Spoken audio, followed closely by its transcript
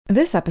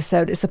This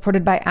episode is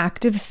supported by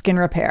Active Skin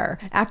Repair.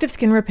 Active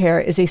Skin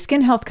Repair is a skin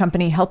health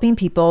company helping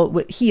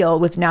people heal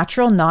with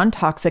natural,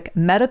 non-toxic,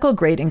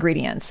 medical-grade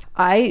ingredients.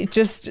 I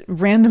just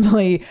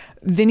randomly,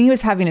 Vinny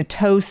was having a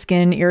toe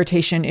skin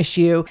irritation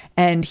issue,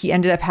 and he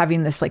ended up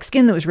having this like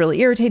skin that was really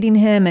irritating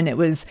him, and it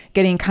was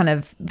getting kind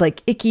of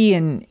like icky,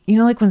 and you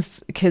know, like when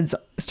kids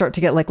start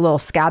to get like little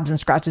scabs and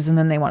scratches and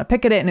then they want to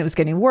pick at it, and it was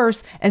getting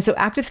worse. And so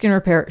Active Skin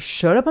Repair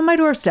showed up on my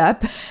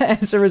doorstep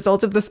as a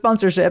result of the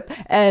sponsorship,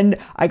 and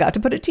I got to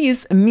put it to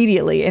use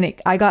immediately. And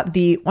I got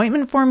the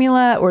ointment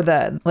formula, or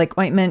the like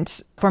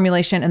ointment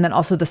formulation, and then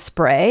also the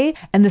spray,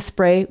 and the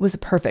spray was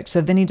perfect. So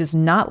Vinny does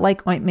not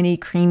like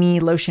ointmenty, creamy,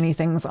 lotiony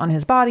things on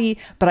his body,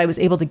 but I was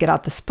able to get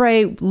out the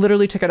spray,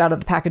 literally took it out of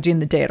the packaging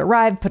the day it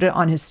arrived, put it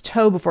on his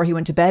toe before he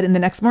went to bed. And the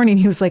next morning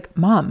he was like,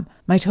 "Mom,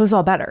 my toe's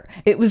all better."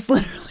 It was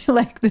literally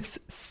like this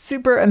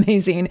super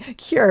amazing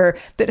cure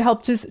that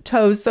helped his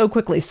toes so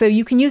quickly. So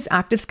you can use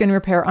Active Skin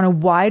Repair on a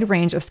wide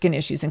range of skin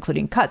issues,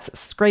 including cuts,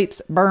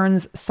 scrapes,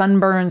 burns,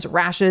 sunburns,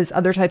 rashes,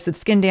 other types of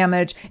skin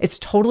damage. It's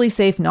totally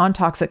safe,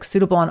 non-toxic,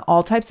 suitable on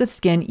all types of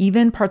skin,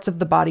 even parts of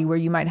the body where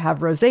you might have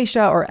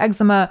rosacea or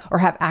eczema or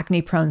have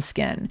acne-prone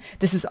skin.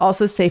 This is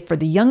also safe for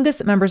the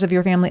youngest members of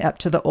your family up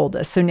to the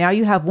oldest. So now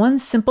you have one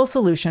simple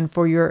solution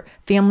for your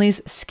family's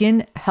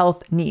skin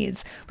health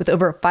needs. With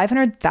over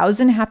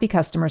 500,000 happy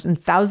customers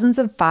and thousands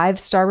of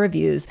 5-star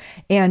reviews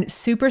and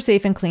super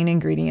safe and clean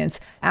ingredients,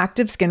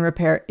 Active Skin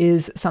Repair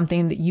is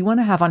something that you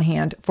want to have on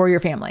hand for your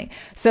family.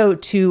 So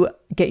to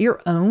get your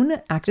own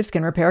Active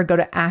Skin Repair, go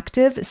to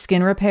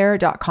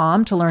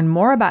activeskinrepair.com to learn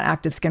more about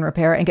Active Skin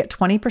Repair and get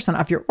 20%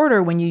 off your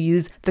order when you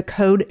use the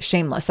code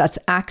SHAMELESS. That's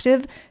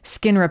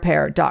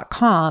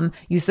activeskinrepair.com.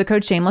 Use the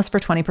code SHAMELESS for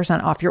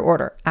 20% off your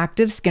order.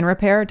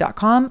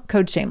 activeskinrepair.com,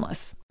 code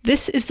SHAMELESS.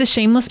 This is the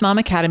Shameless Mom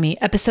Academy,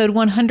 episode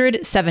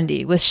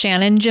 170 with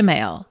Shannon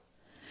Jamail.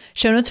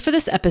 Show notes for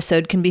this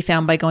episode can be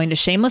found by going to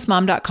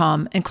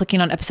shamelessmom.com and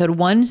clicking on episode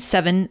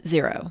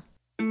 170.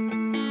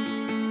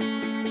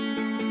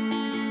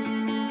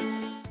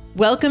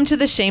 Welcome to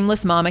the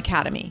Shameless Mom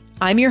Academy.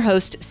 I'm your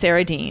host,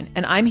 Sarah Dean,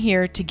 and I'm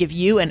here to give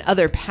you and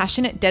other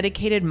passionate,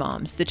 dedicated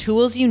moms the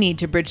tools you need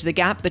to bridge the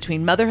gap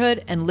between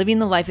motherhood and living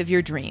the life of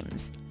your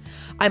dreams.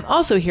 I'm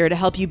also here to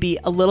help you be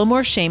a little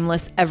more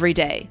shameless every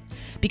day.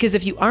 Because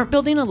if you aren't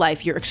building a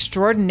life you're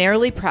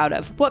extraordinarily proud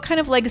of, what kind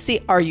of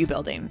legacy are you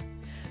building?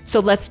 So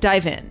let's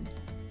dive in.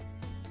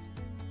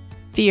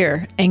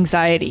 Fear,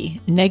 anxiety,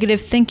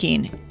 negative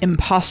thinking,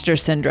 imposter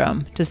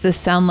syndrome. Does this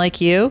sound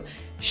like you?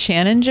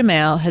 Shannon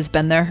Jamail has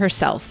been there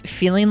herself,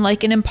 feeling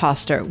like an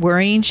imposter,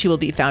 worrying she will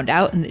be found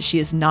out and that she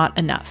is not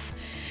enough.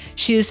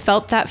 She has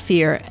felt that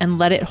fear and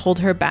let it hold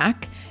her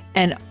back,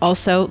 and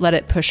also let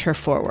it push her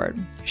forward.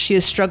 She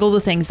has struggled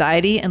with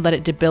anxiety and let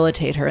it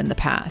debilitate her in the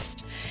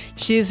past.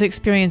 She has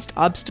experienced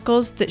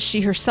obstacles that she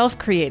herself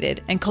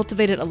created and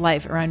cultivated a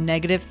life around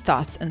negative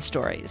thoughts and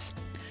stories.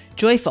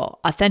 Joyful,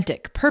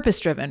 authentic,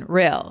 purpose-driven,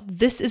 real.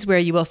 This is where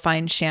you will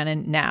find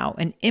Shannon now,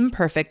 an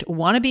imperfect,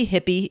 wannabe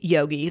hippie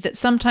yogi that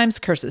sometimes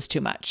curses too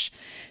much.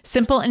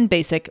 Simple and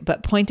basic,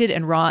 but pointed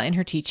and raw in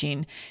her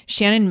teaching,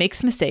 Shannon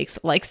makes mistakes,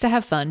 likes to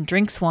have fun,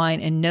 drinks wine,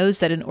 and knows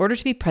that in order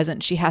to be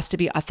present, she has to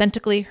be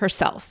authentically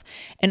herself.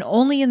 And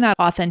only in that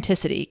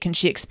authenticity can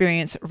she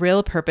experience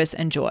real purpose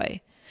and joy.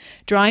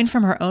 Drawing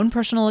from her own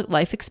personal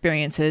life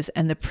experiences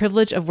and the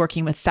privilege of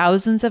working with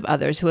thousands of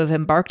others who have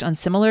embarked on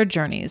similar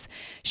journeys,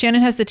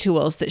 Shannon has the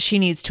tools that she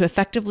needs to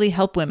effectively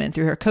help women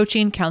through her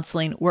coaching,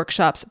 counseling,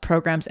 workshops,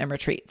 programs, and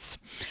retreats.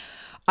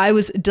 I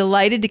was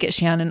delighted to get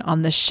Shannon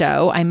on the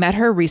show. I met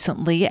her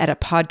recently at a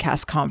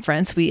podcast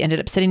conference. We ended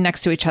up sitting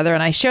next to each other,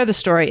 and I share the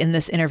story in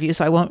this interview,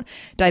 so I won't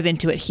dive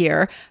into it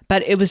here.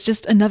 But it was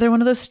just another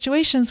one of those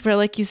situations where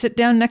like you sit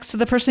down next to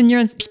the person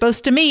you're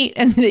supposed to meet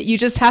and that you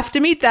just have to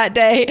meet that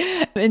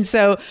day. And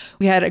so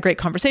we had a great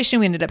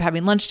conversation. We ended up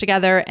having lunch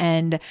together,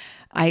 and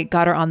I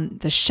got her on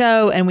the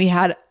show and we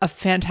had a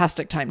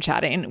fantastic time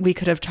chatting. We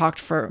could have talked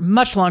for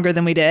much longer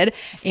than we did.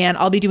 And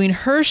I'll be doing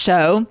her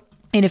show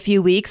in a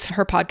few weeks.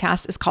 Her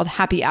podcast is called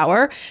Happy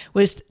Hour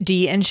with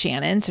Dee and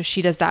Shannon. So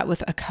she does that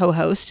with a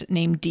co-host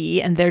named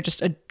Dee, and they're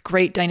just a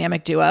great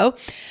dynamic duo.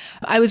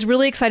 I was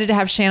really excited to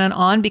have Shannon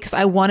on because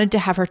I wanted to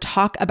have her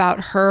talk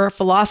about her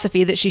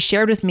philosophy that she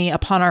shared with me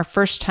upon our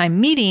first time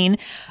meeting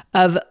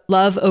of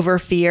love over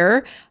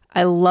fear.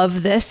 I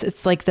love this.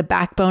 It's like the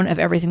backbone of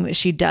everything that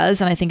she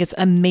does. And I think it's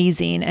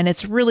amazing. And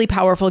it's really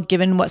powerful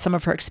given what some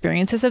of her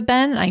experiences have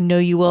been. I know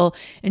you will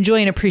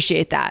enjoy and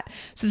appreciate that.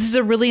 So this is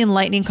a really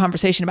enlightening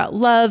conversation about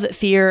love,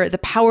 fear, the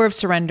power of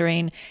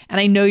surrendering. And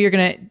I know you're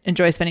going to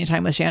enjoy spending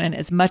time with Shannon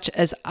as much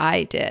as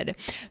I did.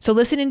 So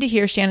listen in to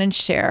hear Shannon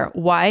share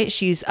why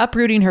she's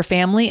uprooting her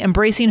family,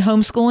 embracing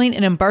homeschooling,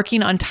 and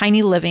embarking on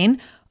tiny living,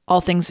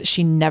 all things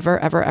she never,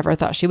 ever, ever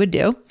thought she would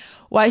do.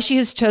 Why she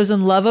has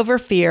chosen love over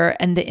fear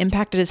and the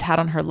impact it has had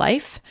on her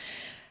life.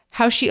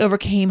 How she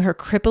overcame her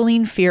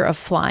crippling fear of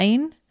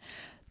flying.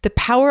 The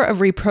power of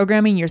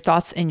reprogramming your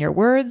thoughts and your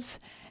words.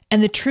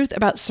 And the truth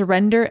about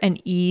surrender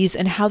and ease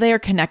and how they are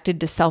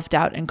connected to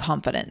self-doubt and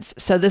confidence.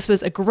 So this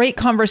was a great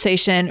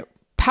conversation,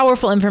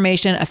 powerful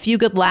information, a few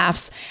good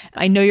laughs.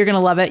 I know you're going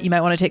to love it. You might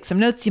want to take some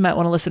notes. You might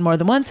want to listen more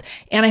than once.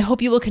 And I hope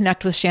you will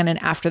connect with Shannon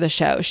after the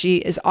show. She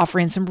is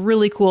offering some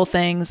really cool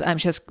things.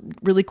 She has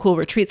really cool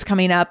retreats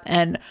coming up,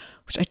 and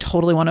which I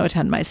totally want to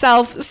attend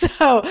myself.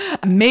 So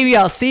maybe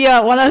I'll see you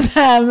at one of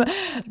them.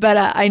 But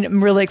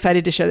I'm really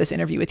excited to share this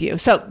interview with you.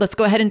 So let's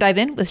go ahead and dive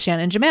in with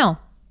Shannon Jamail.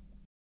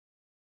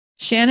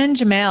 Shannon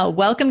Jamail,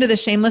 welcome to the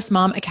Shameless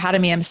Mom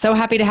Academy. I'm so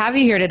happy to have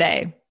you here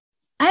today.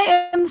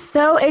 I am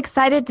so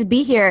excited to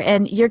be here,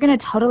 and you're going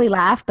to totally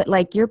laugh, but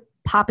like you're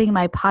popping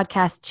my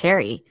podcast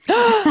cherry.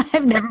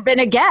 I've never been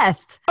a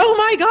guest. Oh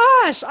my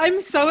gosh. I'm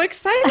so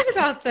excited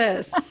about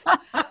this.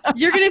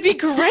 You're going to be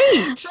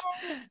great.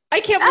 I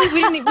can't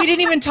believe we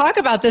didn't even talk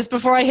about this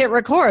before I hit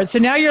record. So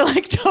now you're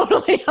like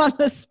totally on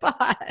the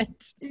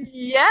spot.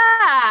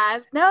 Yeah.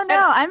 No,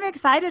 I'm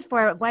excited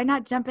for it. Why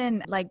not jump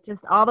in like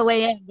just all the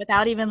way in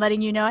without even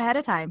letting you know ahead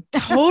of time?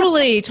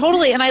 Totally.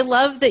 And I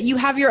love that you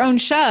have your own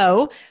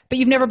show, but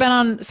you've never been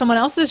on someone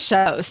else's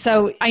show.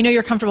 So I know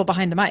you're comfortable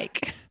behind the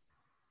mic.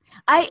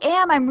 I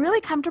am. I'm really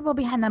comfortable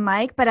behind the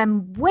mic, but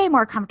I'm way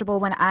more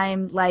comfortable when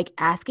I'm like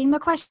asking the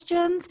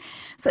questions.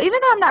 So even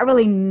though I'm not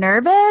really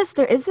nervous,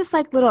 there is this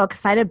like little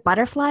excited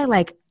butterfly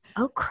like,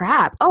 oh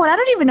crap. Oh, and I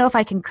don't even know if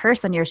I can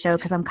curse on your show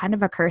because I'm kind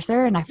of a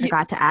cursor and I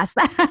forgot to ask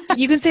that.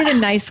 You can say the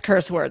nice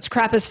curse words.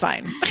 Crap is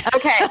fine.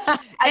 Okay.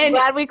 I'm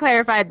glad we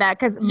clarified that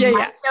because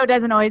my show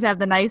doesn't always have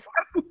the nice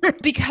words.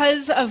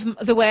 Because of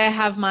the way I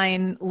have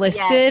mine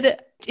listed,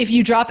 if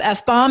you drop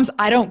F-bombs,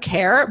 I don't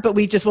care, but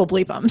we just will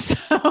bleep them.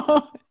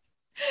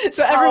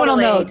 So everyone will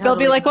know. They'll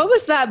be like, what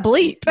was that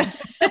bleep?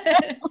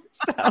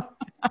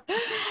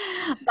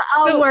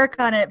 I'll work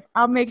on it.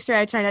 I'll make sure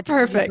I try not to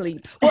perfect.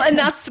 Bleep. Well, and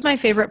that's my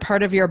favorite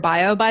part of your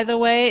bio, by the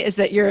way, is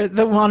that you're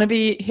the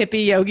wannabe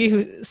hippie yogi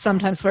who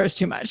sometimes swears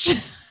too much.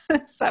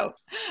 So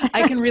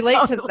I can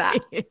relate to that.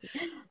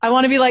 I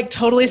want to be like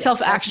totally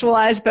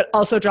self-actualized, but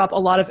also drop a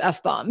lot of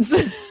F-bombs.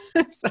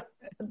 So.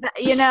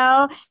 You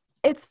know,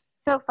 it's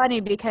so funny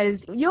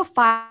because you'll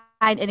find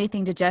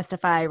anything to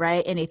justify,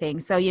 right? Anything.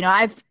 So,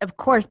 I've, of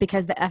course,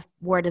 because the F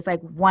word is like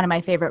one of my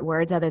favorite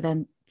words other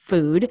than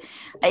food.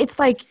 It's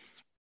like,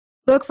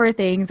 look for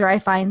things or I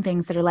find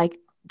things that are like,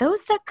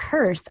 those that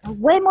curse are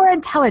way more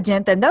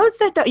intelligent than those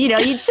that don't, you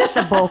just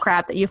the bull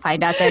crap that you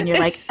find out there and you're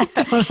like,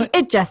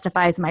 it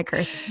justifies my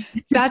cursing.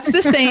 That's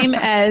the same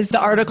as the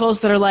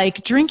articles that are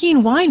like,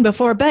 drinking wine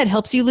before bed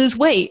helps you lose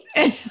weight.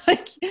 And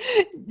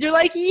you're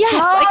like, yes,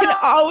 I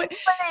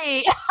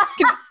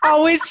can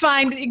always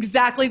find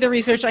exactly the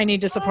research I need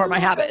to support my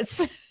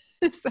habits.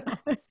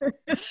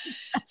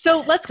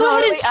 So let's go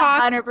ahead and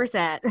talk.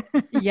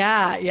 100%.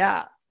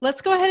 Yeah.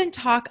 Let's go ahead and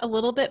talk a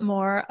little bit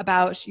more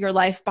about your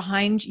life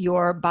behind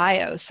your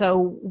bio.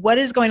 So what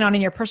is going on in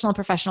your personal and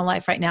professional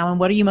life right now, and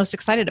what are you most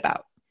excited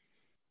about?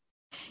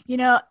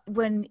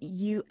 When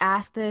you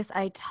asked this,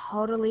 I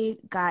totally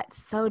got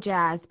so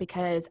jazzed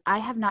because I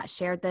have not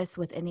shared this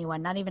with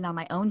anyone, not even on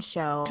my own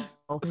show,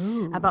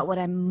 about what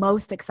I'm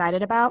most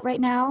excited about right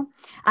now.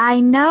 I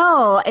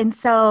know. And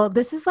so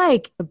this is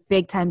like a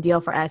big time deal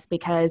for us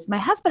because my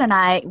husband and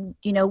I,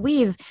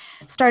 we've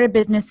started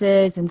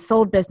businesses and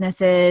sold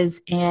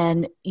businesses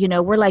and,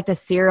 we're like the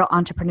serial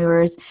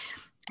entrepreneurs.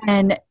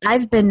 And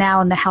I've been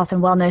now in the health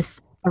and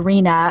wellness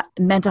arena,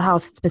 mental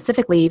health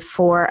specifically,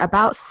 for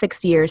about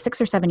 6 or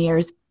 7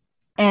 years.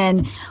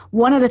 And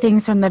one of the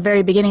things from the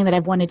very beginning that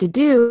I've wanted to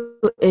do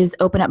is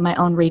open up my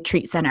own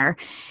retreat center.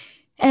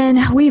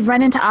 And we've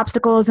run into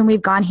obstacles and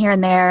we've gone here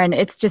and there, and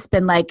it's just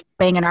been like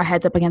banging our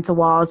heads up against the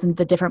walls and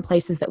the different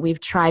places that we've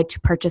tried to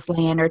purchase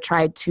land or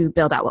tried to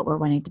build out what we're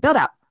wanting to build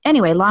out.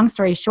 Anyway, long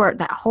story short,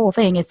 that whole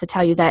thing is to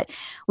tell you that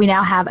we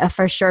now have a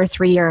for sure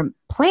 3-year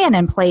plan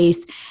in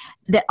place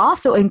that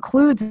also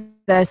includes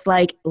us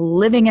like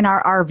living in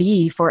our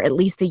RV for at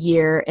least a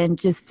year and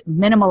just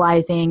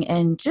minimalizing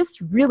and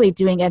just really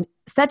doing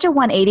such a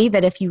 180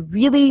 that if you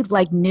really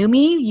like knew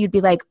me, you'd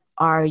be like,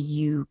 are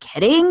you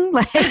kidding?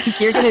 Like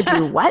you're going to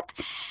do what?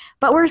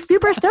 But we're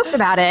super stoked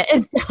about it.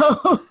 And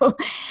so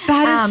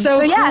that is so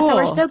cool. Yeah, so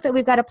we're stoked that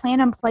we've got a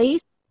plan in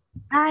place.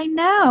 I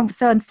know.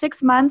 So in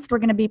 6 months, we're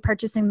going to be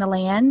purchasing the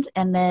land,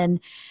 and then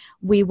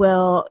we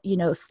will,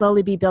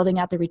 slowly be building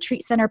out the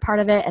retreat center part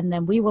of it. And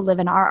then we will live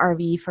in our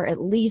RV for at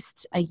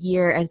least a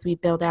year as we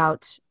build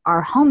out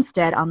our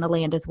homestead on the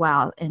land as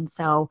well. And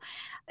so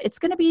it's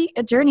going to be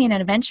a journey and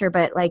an adventure,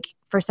 but like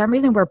for some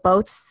reason, we're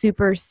both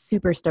super,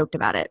 super stoked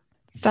about it.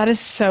 That is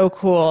so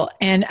cool.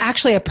 And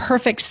actually a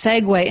perfect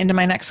segue into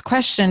my next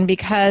question,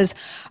 because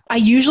I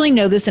usually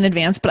know this in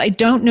advance, but I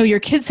don't know your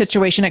kids'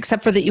 situation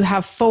except for that you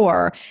have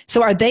 4.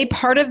 So are they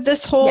part of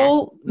this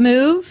whole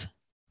move?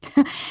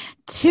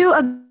 2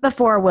 of the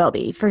 4 will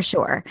be, for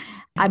sure.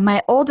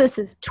 My oldest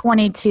is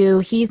 22.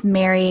 He's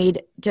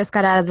married, just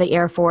got out of the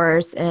Air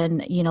Force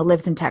and,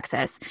 lives in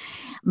Texas.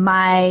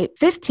 My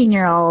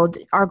 15-year-old,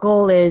 our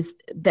goal is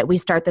that we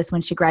start this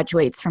when she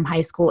graduates from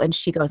high school and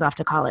she goes off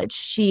to college.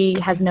 She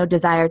has no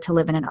desire to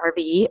live in an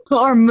RV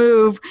or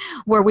move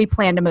where we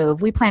plan to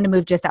move. We plan to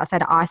move just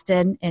outside of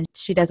Austin, and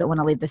she doesn't want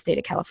to leave the state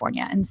of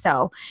California. And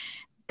so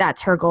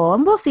that's her goal.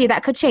 And we'll see,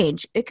 that could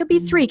change. It could be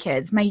 3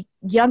 kids. My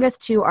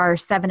youngest 2 are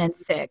 7 and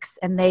 6,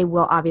 and they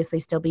will obviously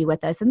still be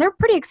with us. And they're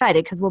pretty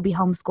excited because we'll be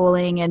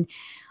homeschooling. And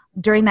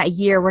during that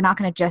year, we're not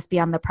going to just be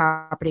on the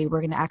property.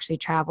 We're going to actually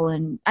travel.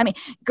 And I mean,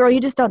 girl, you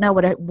just don't know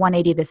what a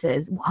 180 this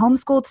is.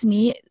 Homeschool to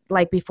me,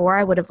 like before,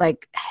 I would have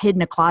like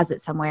hidden a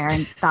closet somewhere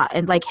and thought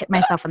and like hit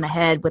myself in the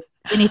head with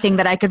anything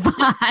that I could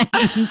find.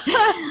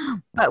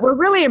 But we're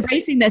really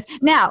embracing this.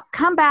 Now,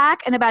 come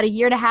back in about a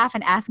year and a half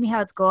and ask me how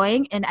it's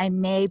going. And I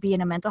may be in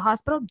a mental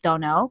hospital.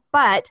 Don't know.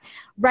 But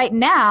right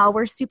now,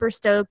 we're super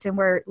stoked and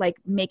we're like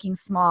making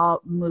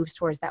small moves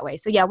towards that way.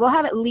 So yeah, we'll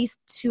have at least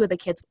 2 of the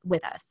kids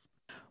with us.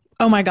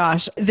 Oh my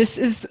gosh. This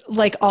is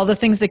like all the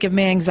things that give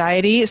me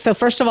anxiety. So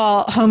first of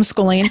all,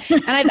 homeschooling.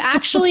 And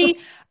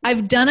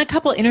I've done a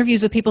couple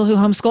interviews with people who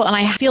homeschool, and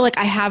I feel like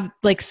I have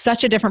like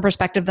such a different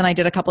perspective than I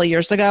did a couple of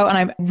years ago. And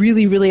I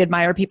really, really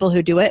admire people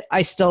who do it.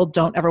 I still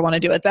don't ever want to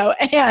do it though.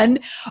 And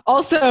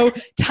also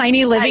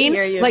tiny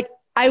living, like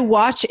I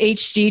watch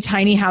HG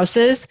tiny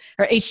houses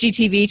or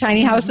HGTV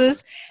tiny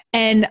houses.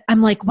 And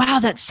I'm like, wow,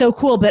 that's so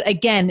cool. But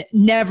again,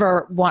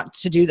 never want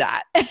to do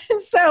that. And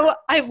so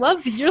I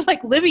love that you're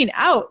like living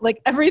out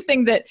like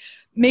everything that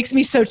makes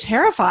me so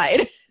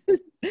terrified.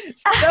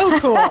 So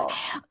cool.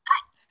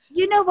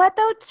 You know what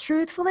though?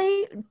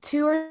 Truthfully,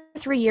 2 or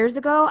 3 years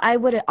ago, I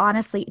would have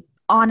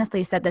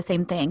honestly said the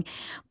same thing.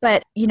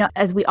 But, you know,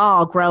 as we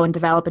all grow and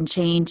develop and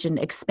change and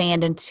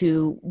expand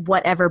into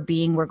whatever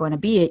being we're going to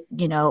be,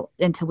 you know,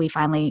 until we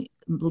finally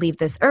leave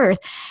this earth,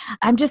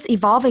 I'm just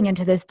evolving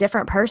into this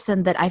different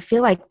person that I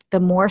feel like the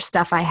more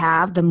stuff I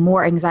have, the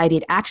more anxiety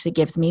it actually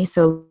gives me.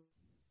 So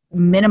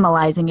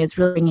minimalizing is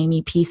really bringing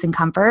me peace and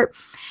comfort.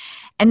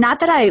 And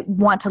not that I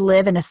want to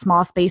live in a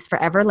small space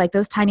forever. Like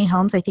those tiny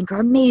homes I think are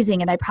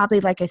amazing. And I probably,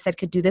 like I said,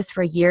 could do this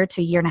for a year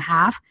to a year and a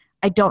half.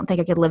 I don't think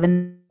I could live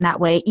in that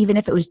way. Even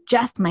if it was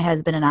just my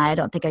husband and I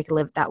don't think I could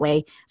live that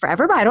way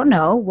forever, but I don't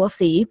know. We'll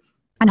see.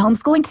 And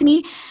homeschooling to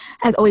me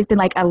has always been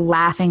like a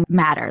laughing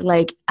matter.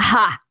 Like,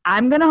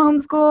 I'm going to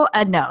homeschool.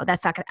 No,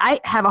 that's not going to.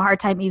 I have a hard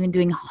time even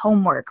doing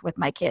homework with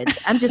my kids.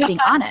 I'm just being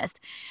honest.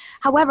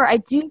 However, I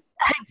do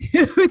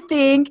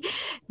think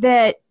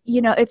that, you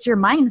know, it's your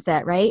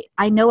mindset, right?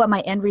 I know what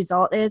my end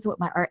result is, what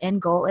our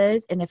end goal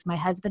is. And if my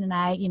husband and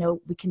I, you know,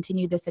 we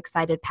continue this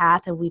excited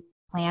path and we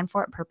plan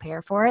for it,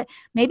 prepare for it,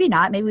 maybe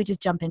not, maybe we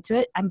just jump into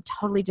it. I'm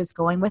totally just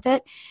going with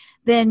it.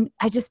 Then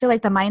I just feel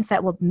like the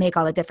mindset will make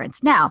all the difference.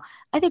 Now,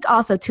 I think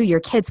also too, your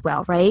kids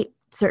will, right?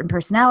 Certain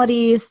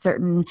personalities,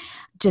 certain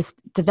just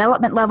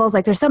development levels.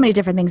 Like there's so many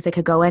different things that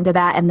could go into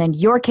that. And then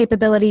your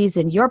capabilities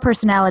and your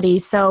personality.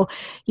 So,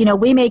 you know,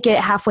 we may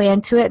get halfway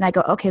into it and I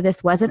go, okay,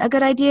 this wasn't a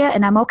good idea.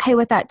 And I'm okay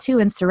with that too.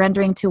 And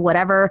surrendering to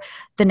whatever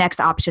the next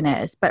option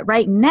is. But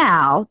right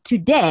now,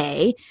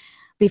 today,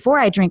 before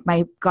I drink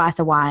my glass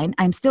of wine,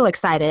 I'm still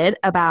excited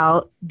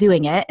about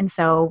doing it. And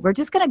so we're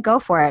just going to go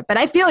for it. But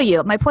I feel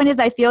you. My point is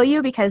I feel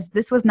you because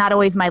this was not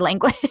always my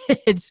language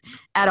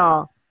at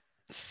all.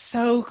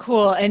 So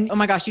cool. And oh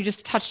my gosh, you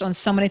just touched on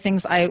so many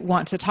things I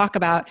want to talk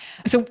about.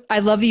 So I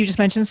love that you just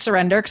mentioned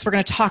surrender because we're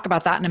going to talk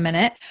about that in a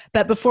minute.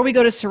 But before we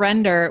go to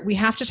surrender, we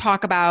have to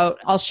talk about,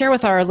 I'll share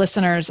with our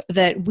listeners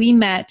that we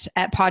met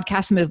at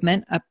Podcast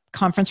Movement, a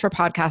conference for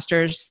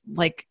podcasters,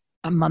 like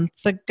a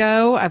month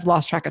ago. I've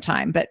lost track of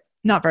time, but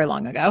not very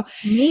long ago.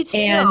 Me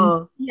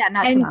too.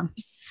 Not too long.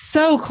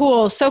 So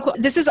cool. So cool.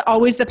 This is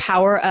always the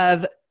power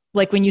of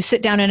like when you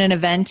sit down in an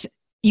event,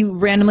 you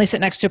randomly sit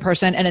next to a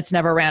person and it's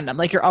never random.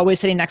 Like you're always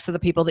sitting next to the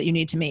people that you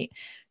need to meet.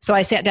 So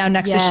I sat down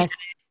next to Shannon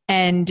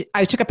and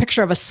I took a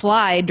picture of a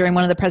slide during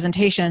one of the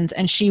presentations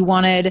and she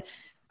wanted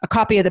a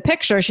copy of the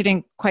picture. She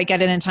didn't quite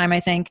get it in time, I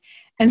think.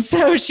 And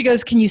so she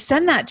goes, can you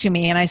send that to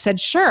me? And I said,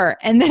 sure.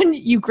 And then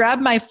you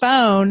grabbed my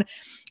phone.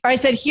 Or I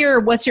said,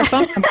 here, what's your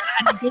phone number?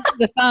 And I gave you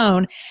the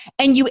phone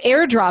and you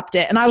airdropped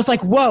it. And I was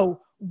like,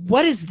 whoa,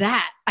 what is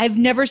that? I've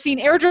never seen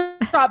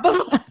airdrop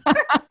before.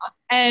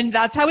 And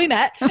that's how we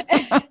met.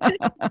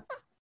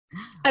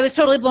 I was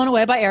totally blown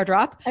away by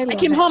airdrop. I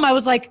came home. I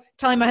was like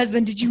telling my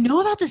husband, did you know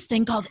about this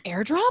thing called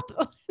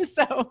airdrop?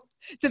 So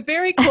it's a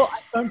very cool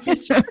iPhone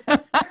feature.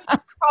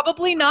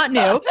 Probably not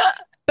new.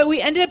 But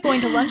we ended up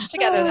going to lunch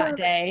together that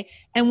day.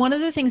 And one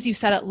of the things you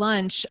said at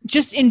lunch,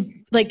 just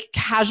in like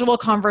casual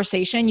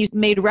conversation, you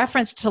made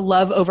reference to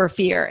love over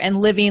fear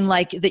and living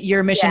like that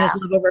your mission is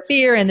love over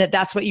fear and that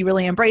that's what you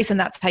really embrace and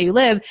that's how you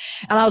live.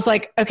 And I was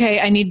like,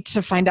 okay, I need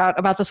to find out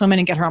about this woman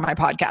and get her on my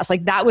podcast.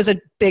 Like that was a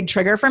big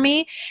trigger for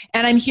me.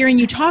 And I'm hearing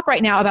you talk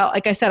right now about,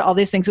 like I said, all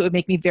these things that would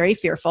make me very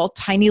fearful,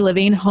 tiny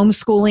living,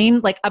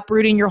 homeschooling, like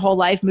uprooting your whole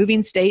life,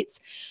 moving states.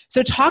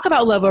 So talk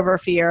about love over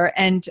fear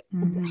and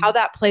how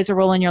that plays a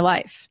role in your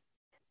life.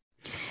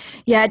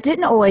 Yeah, it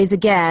didn't always.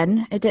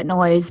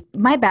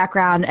 My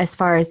background as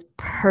far as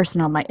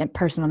personal,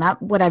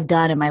 not what I've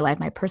done in my life,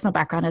 my personal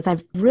background is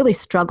I've really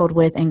struggled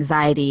with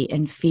anxiety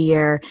and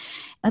fear,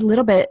 a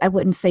little bit, I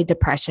wouldn't say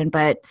depression,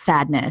 but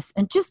sadness,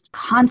 and just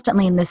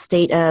constantly in this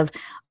state of,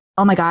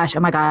 oh my gosh,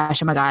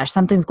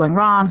 something's going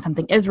wrong,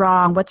 something is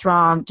wrong, what's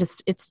wrong?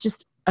 It's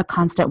just a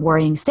constant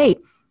worrying state.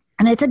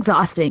 And it's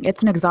exhausting.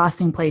 It's an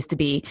exhausting place to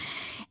be.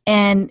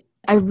 And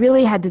I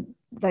really had to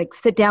like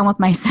sit down with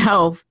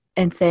myself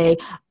and say,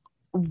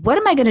 what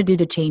am I going to do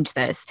to change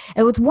this?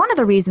 It was one of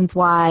the reasons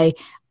why,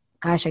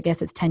 gosh, I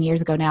guess it's 10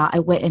 years ago now, I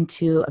went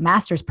into a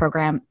master's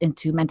program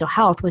into mental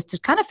health, was to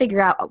kind of figure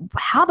out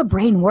how the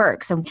brain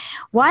works and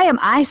why am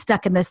I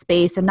stuck in this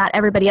space and not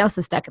everybody else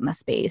is stuck in this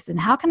space? And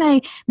how can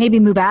I maybe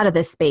move out of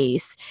this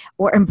space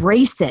or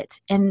embrace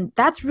it? And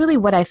that's really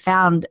what I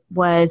found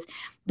was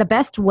the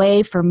best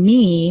way for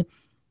me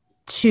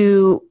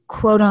to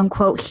quote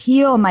unquote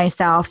heal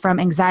myself from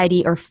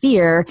anxiety or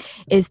fear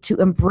is to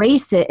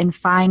embrace it and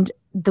find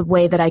the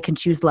way that I can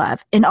choose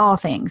love in all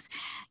things.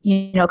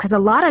 You know, because a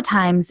lot of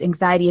times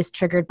anxiety is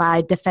triggered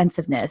by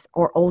defensiveness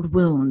or old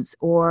wounds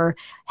or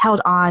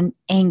held on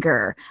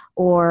anger,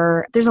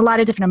 or there's a lot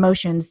of different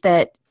emotions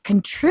that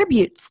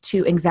contributes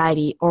to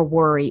anxiety or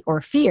worry or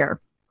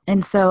fear.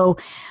 And so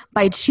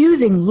by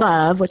choosing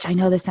love, which I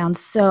know this sounds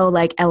so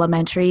like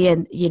elementary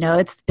and, you know,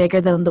 it's bigger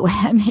than the way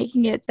I'm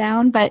making it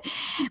sound, but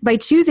by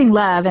choosing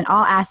love in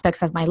all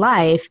aspects of my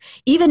life,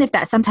 even if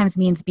that sometimes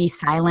means be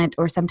silent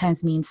or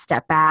sometimes means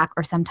step back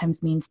or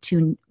sometimes means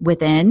tune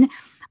within,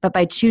 but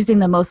by choosing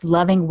the most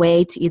loving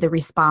way to either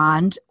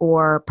respond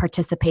or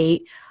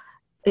participate,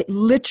 it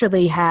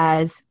literally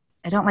has,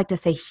 I don't like to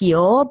say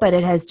heal, but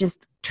it has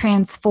just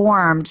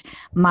transformed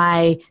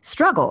my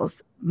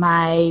struggles,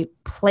 my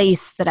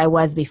place that I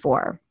was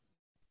before.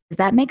 Does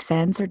that make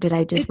sense or did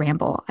I just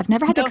ramble? I've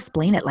never had to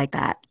explain it like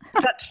that.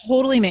 That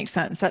totally makes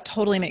sense. That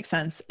totally makes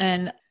sense.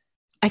 And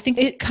I think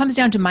it comes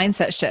down to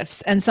mindset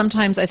shifts. And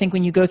sometimes I think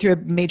when you go through a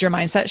major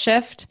mindset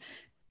shift,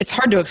 it's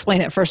hard to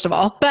explain it, first of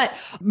all. But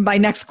my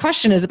next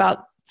question is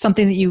about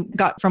something that you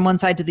got from one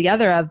side to the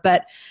other of.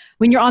 But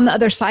when you're on the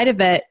other side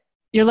of it,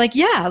 you're like,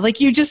 yeah, like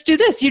you just do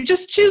this. You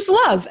just choose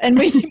love. And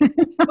when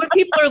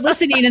people are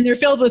listening and they're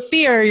filled with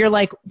fear, you're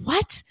like,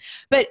 what?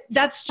 But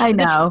that's, I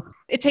know.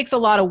 It takes a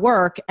lot of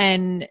work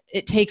and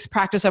it takes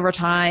practice over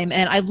time.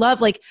 And I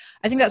love, like,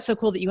 I think that's so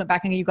cool that you went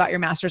back and you got your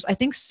master's. I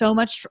think so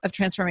much of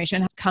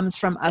transformation comes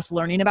from us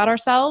learning about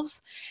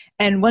ourselves.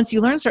 And once you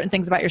learn certain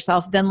things about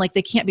yourself, then like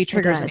they can't be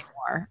triggers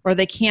anymore, or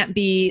they can't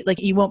be like,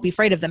 you won't be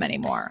afraid of them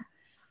anymore.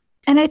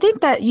 And I think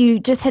that you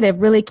just hit a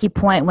really key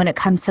point when it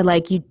comes to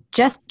like, you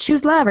just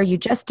choose love or you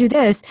just do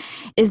this,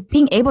 is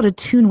being able to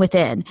tune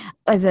within.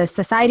 As a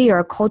society or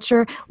a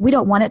culture, we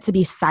don't want it to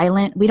be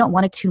silent. We don't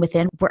want to tune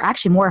within. We're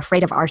actually more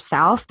afraid of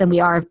ourselves than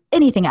we are of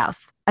anything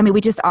else. I mean,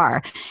 we just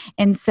are.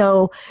 And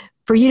so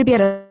for you to be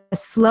able to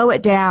slow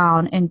it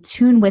down and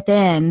tune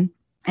within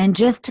and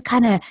just to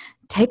kind of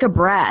take a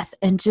breath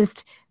and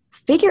just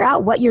figure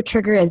out what your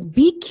trigger is.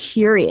 Be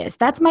curious.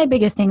 That's my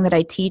biggest thing that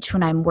I teach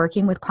when I'm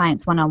working with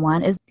clients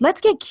one-on-one is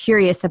let's get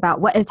curious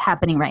about what is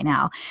happening right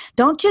now.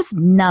 Don't just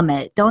numb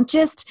it. Don't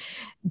just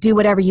do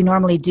whatever you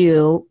normally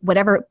do,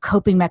 whatever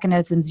coping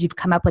mechanisms you've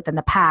come up with in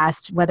the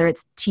past, whether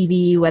it's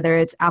TV, whether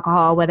it's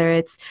alcohol, whether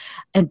it's,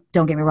 and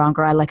don't get me wrong,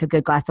 girl, I like a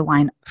good glass of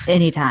wine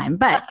anytime,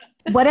 but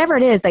whatever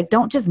it is, like,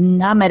 don't just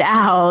numb it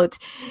out.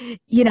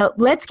 You know,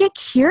 let's get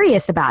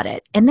curious about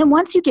it. And then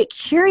once you get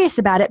curious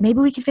about it, maybe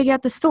we can figure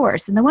out the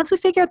source. And then once we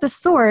figure out the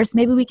source,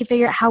 maybe we can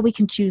figure out how we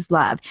can choose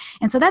love.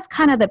 And so that's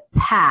kind of the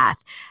path.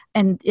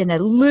 And in a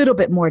little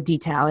bit more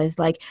detail is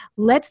like,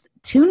 let's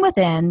tune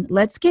within,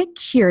 let's get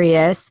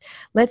curious,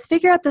 let's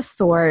figure out the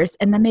source.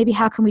 And then maybe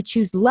how can we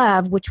choose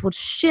love, which will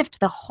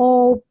shift the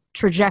whole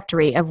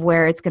trajectory of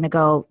where it's going to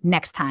go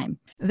next time.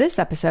 This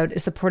episode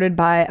is supported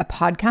by a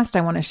podcast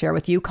I want to share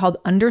with you called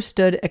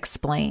Understood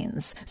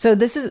Explains. So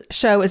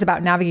show is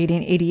about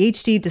navigating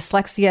ADHD,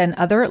 dyslexia, and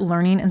other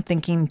learning and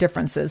thinking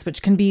differences,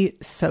 which can be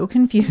so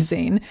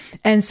confusing.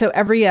 And so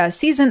every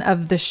season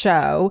of the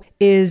show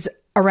is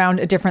around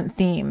a different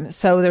theme.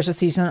 So there's a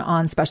season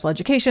on special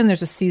education,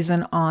 there's a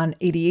season on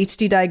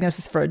ADHD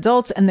diagnosis for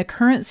adults, and the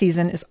current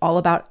season is all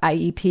about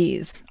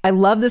IEPs. I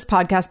love this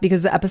podcast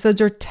because the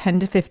episodes are 10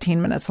 to 15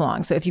 minutes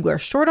long. So if you are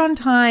short on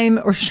time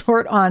or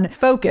short on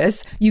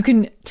focus, you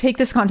can take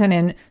this content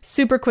in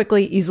super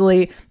quickly,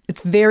 easily.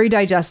 It's very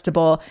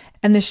digestible.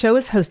 And the show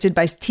is hosted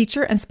by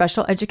teacher and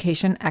special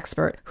education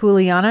expert,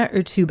 Juliana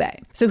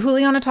Urtube. So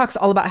Juliana talks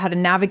all about how to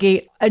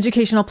navigate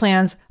educational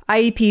plans,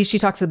 IEPs. She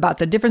talks about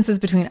the differences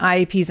between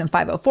IEPs and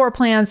 504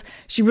 plans.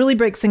 She really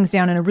breaks things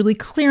down in a really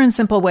clear and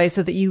simple way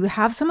so that you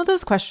have some of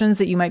those questions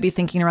that you might be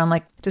thinking around,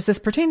 like, does this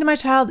pertain to my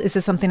child? Is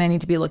this something I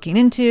need to be looking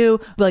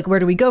into? Like, where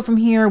do we go from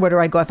here? Where do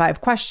I go if I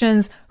have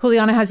questions?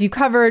 Juliana has you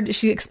covered.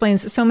 She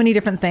explains so many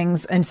different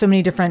things and so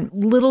many different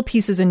little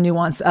pieces and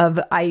nuance of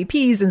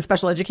IEPs and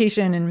special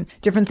education and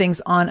different things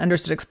on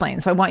Understood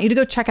Explains. So I want you to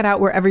go check it out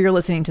wherever you're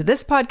listening to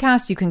this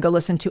podcast. You can go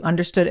listen to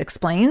Understood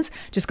Explains.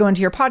 Just go into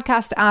your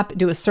podcast app,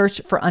 do a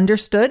search for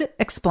Understood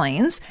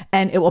Explains,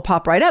 and it will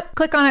pop right up.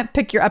 Click on it,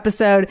 pick your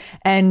episode,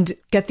 and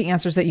get the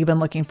answers that you've been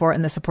looking for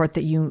and the support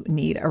that you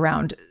need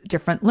around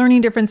different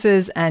learning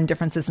differences and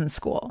differences in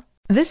school.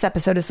 This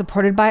episode is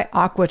supported by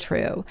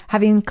AquaTrue.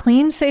 Having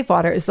clean, safe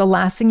water is the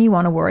last thing you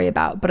want to worry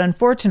about. But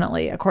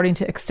unfortunately, according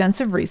to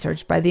extensive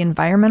research by the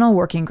Environmental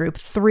Working Group,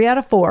 3 out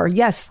of 4,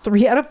 yes,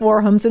 3 out of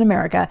 4 homes in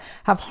America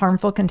have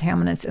harmful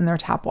contaminants in their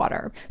tap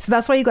water. So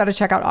that's why you got to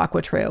check out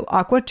AquaTrue.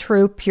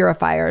 AquaTrue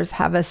purifiers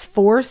have a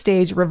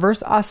 4-stage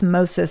reverse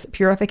osmosis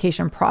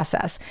purification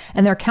process.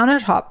 And their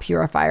countertop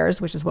purifiers,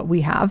 which is what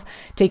we have,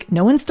 take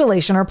no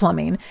installation or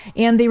plumbing.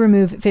 And they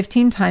remove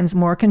 15 times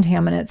more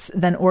contaminants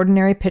than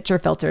ordinary pitcher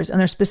filters.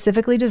 And they're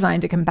specifically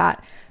designed to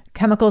combat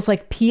chemicals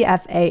like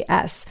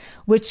PFAS,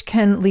 which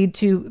can lead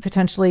to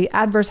potentially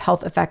adverse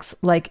health effects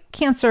like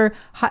cancer,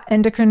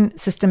 endocrine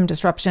system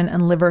disruption,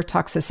 and liver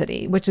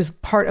toxicity, which is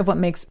part of what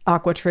makes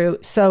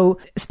AquaTrue so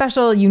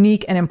special,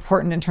 unique, and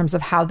important in terms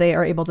of how they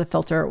are able to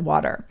filter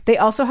water. They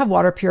also have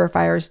water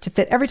purifiers to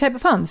fit every type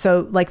of home.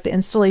 So like the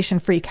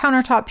installation-free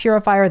countertop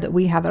purifier that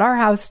we have at our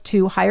house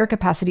to higher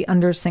capacity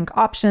under sink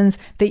options.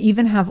 They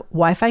even have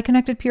Wi-Fi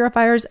connected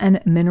purifiers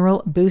and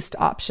mineral boost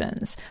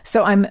options.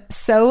 So I'm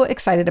so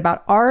excited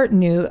about our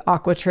new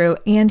AquaTrue.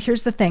 And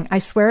here's the thing. I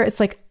swear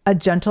it's like a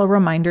gentle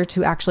reminder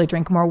to actually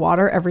drink more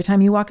water every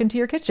time you walk into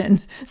your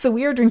kitchen. So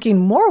we are drinking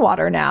more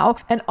water now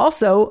and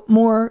also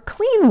more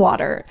clean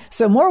water.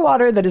 So more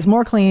water that is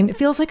more clean. It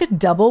feels like a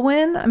double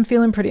win. I'm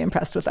feeling pretty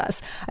impressed with us.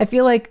 I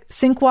feel like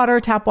sink water,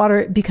 tap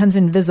water becomes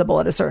invisible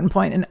at a certain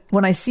point. And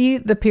when I see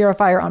the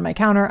purifier on my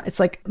counter, it's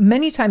like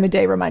many time a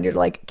day reminder to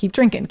like, keep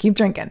drinking, keep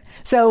drinking.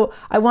 So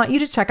I want you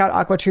to check out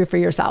AquaTrue for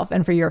yourself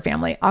and for your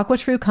family.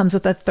 AquaTrue comes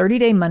with a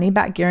 30-day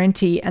money-back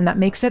guarantee, and that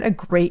makes it a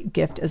great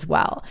gift as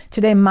well.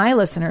 Today, my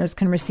listeners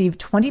can receive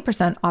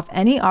 20% off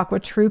any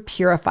AquaTrue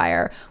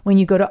purifier when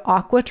you go to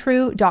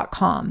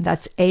aquatrue.com.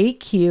 That's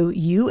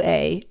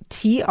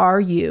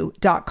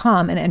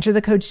AQUATRU.com and enter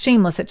the code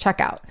shameless at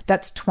checkout.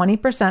 That's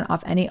 20%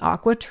 off any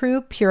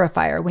AquaTrue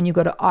purifier when you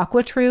go to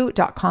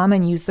aquatrue.com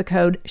and use the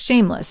code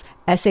shameless,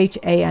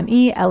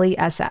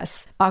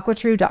 SHAMELESS.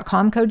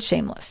 aquatrue.com, code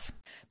shameless.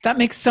 That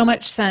makes so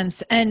much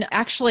sense. And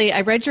actually,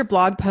 I read your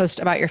blog post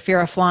about your fear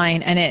of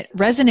flying, and it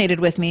resonated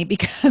with me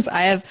because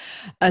I have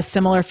a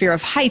similar fear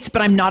of heights, but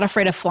I'm not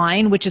afraid of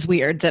flying, which is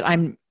weird that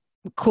I'm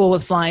cool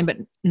with flying, but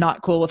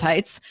not cool with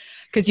heights,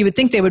 because you would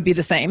think they would be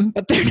the same,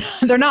 but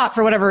they're not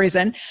for whatever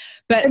reason.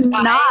 But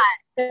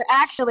They're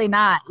actually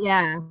not.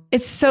 Yeah.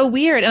 It's so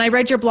weird. And I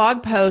read your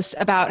blog post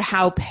about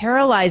how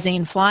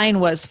paralyzing flying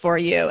was for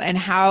you and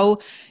how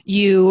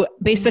you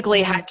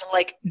basically had to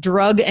like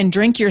drug and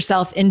drink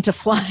yourself into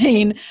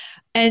flying.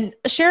 And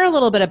share a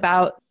little bit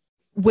about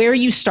where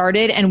you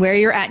started and where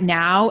you're at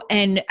now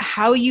and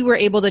how you were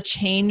able to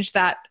change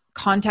that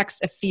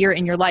context of fear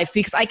in your life,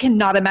 because I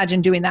cannot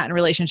imagine doing that in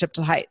relationship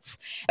to heights.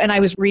 And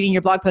I was reading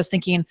your blog post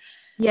thinking,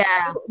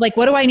 yeah, like,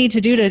 what do I need to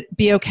do to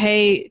be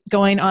okay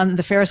going on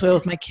the Ferris wheel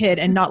with my kid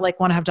and not like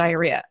want to have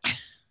diarrhea?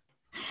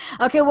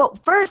 Okay, well,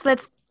 first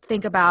let's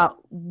think about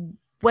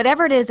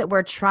whatever it is that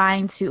we're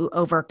trying to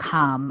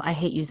overcome. I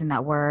hate using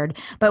that word,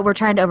 but we're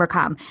trying to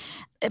overcome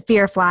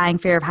fear of flying,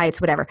 fear of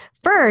heights, whatever.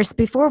 First,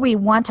 before we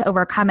want to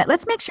overcome it,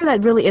 let's make sure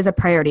that really is a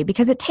priority,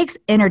 because it takes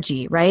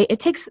energy, right? It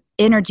takes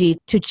energy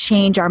to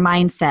change our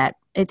mindset.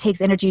 It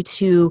takes energy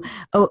to,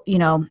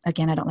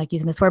 again, I don't like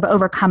using this word, but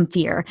overcome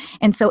fear.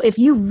 And so if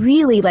you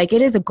really like,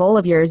 it is a goal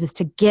of yours is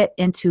to get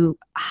into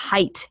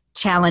height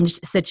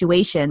challenged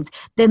situations,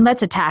 then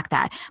let's attack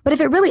that. But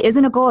if it really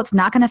isn't a goal, it's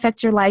not going to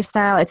affect your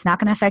lifestyle. It's not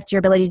going to affect your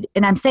ability.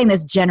 And I'm saying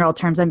this general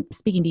terms, I'm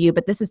speaking to you,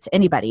 but this is to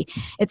anybody.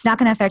 It's not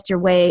going to affect your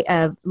way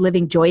of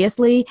living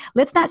joyously.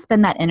 Let's not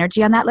spend that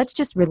energy on that. Let's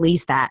just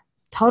release that.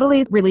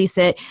 Totally release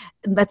it.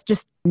 Let's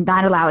just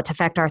not allow it to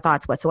affect our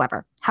thoughts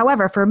whatsoever.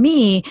 However, for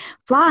me,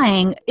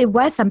 flying, it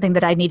was something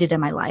that I needed in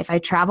my life. I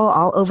travel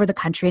all over the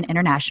country and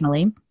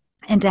internationally.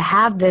 And to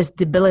have this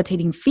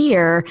debilitating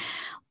fear,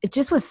 it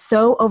just was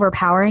so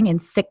overpowering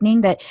and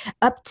sickening that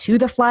up to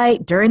the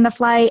flight, during the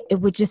flight,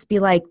 it would just be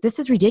like, this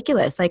is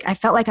ridiculous. Like I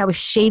felt like I was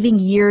shaving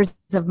years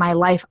of my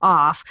life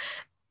off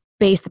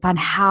based upon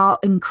how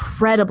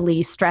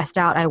incredibly stressed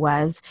out I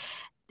was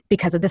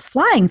because of this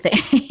flying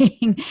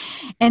thing.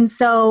 And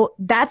so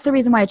that's the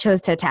reason why I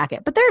chose to attack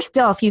it. But there are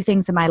still a few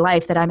things in my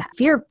life that I'm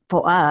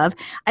fearful of.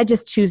 I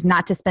just choose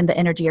not to spend the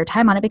energy or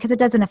time on it because it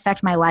doesn't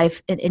affect my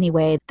life in any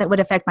way that would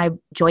affect my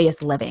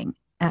joyous living.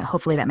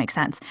 Hopefully that makes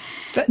sense.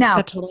 That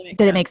totally makes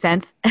sense. It make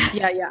sense?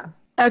 Yeah.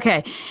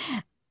 Okay.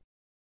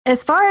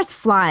 As far as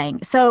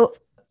flying, so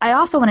I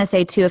also want to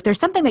say too, if there's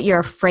something that you're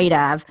afraid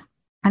of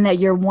and that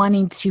you're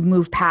wanting to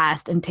move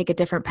past and take a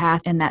different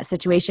path in that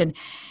situation,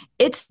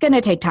 it's going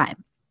to take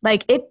time.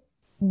 Like it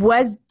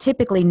was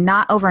typically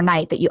not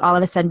overnight that you all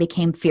of a sudden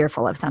became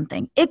fearful of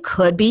something. It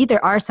could be,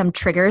 there are some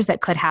triggers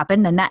that could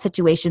happen. In that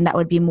situation, that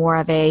would be more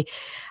of a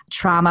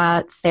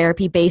trauma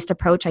therapy based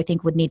approach, I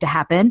think would need to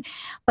happen.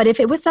 But if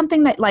it was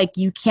something that like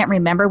you can't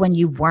remember when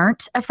you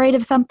weren't afraid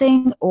of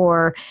something,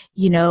 or,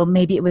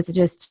 maybe it was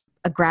just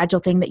a gradual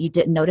thing that you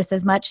didn't notice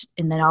as much.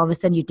 And then all of a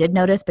sudden you did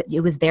notice, but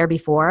it was there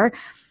before.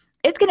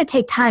 It's going to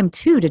take time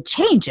too to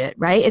change it,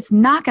 right? It's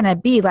not going to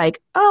be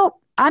like, oh,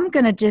 I'm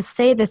going to just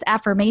say this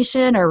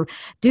affirmation or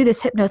do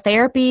this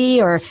hypnotherapy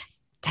or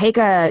take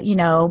a,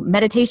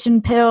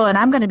 meditation pill and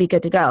I'm going to be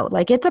good to go.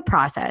 Like it's a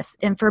process.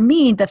 And for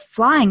me, the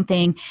flying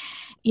thing,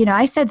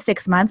 I said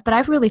 6 months, but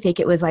I really think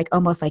it was like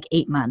almost like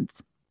 8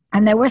 months.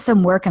 And there was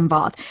some work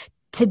involved.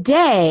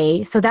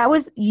 Today, so that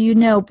was,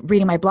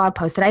 reading my blog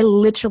post that I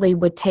literally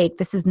would take,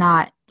 this is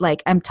not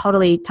like,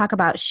 talk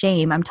about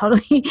shame. I'm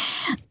totally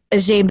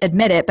ashamed to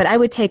admit it, but I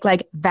would take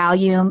like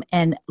Valium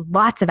and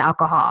lots of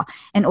alcohol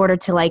in order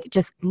to like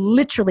just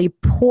literally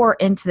pour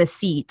into the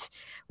seat,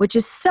 which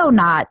is so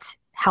not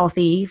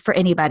healthy for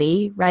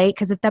anybody, right?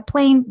 Because if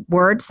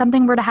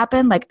something were to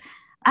happen, like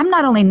I'm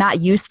not only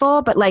not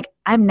useful, but like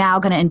I'm now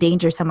going to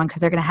endanger someone because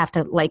they're going to have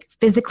to like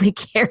physically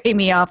carry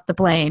me off the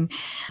plane.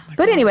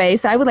 But anyway,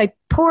 so I would like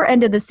pour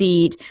into the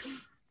seat.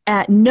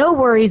 No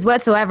worries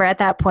whatsoever at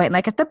that point.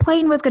 Like if the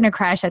plane was going to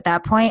crash at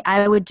that point,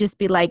 I would just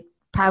be like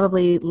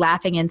probably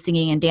laughing and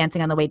singing and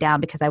dancing on the way down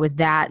because I was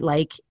that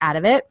like out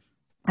of it.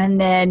 And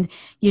then,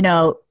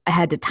 I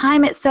had to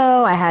time it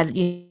so I had,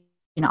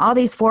 all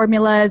these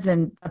formulas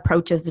and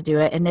approaches to do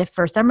it. And if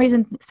for some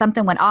reason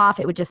something went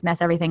off, it would just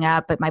mess everything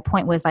up. But my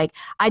point was like,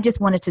 I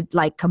just wanted to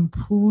like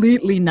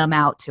completely numb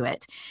out to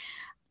it.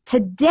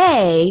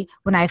 Today,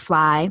 when I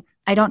fly,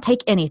 I don't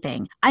take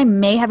anything. I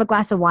may have a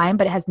glass of wine,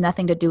 but it has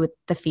nothing to do with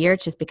the fear.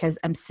 It's just because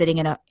I'm sitting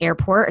in an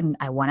airport and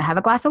I want to have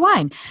a glass of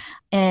wine.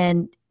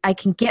 And I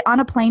can get on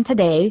a plane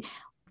today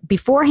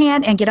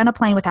beforehand and get on a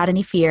plane without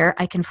any fear.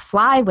 I can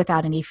fly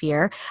without any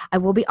fear. I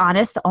will be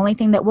honest, the only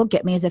thing that will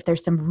get me is if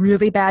there's some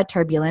really bad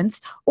turbulence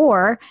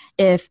or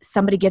if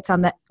somebody gets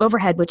on the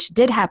overhead, which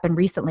did happen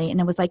recently. And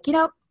it was like,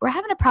 we're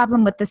having a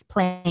problem with this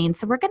plane.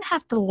 So we're going to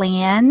have to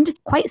land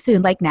quite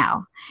soon, like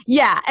now.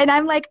 Yeah. And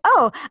I'm like,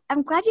 oh,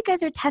 I'm glad you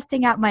guys are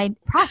testing out my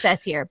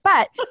process here.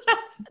 But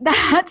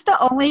that's the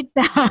only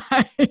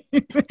time.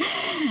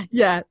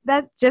 Yeah,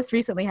 that just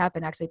recently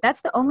happened, actually.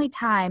 That's the only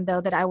time,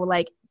 though, that I will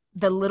like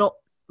the little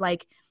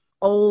like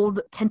old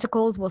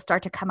tentacles will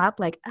start to come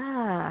up like,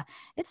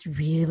 it's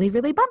really,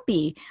 really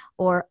bumpy.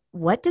 Or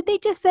what did they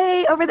just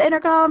say over the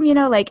intercom?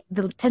 Like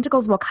the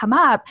tentacles will come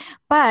up,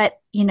 but,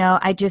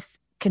 I just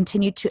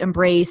continue to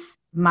embrace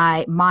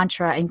my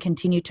mantra and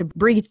continue to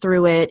breathe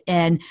through it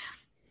and,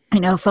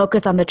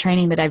 focus on the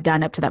training that I've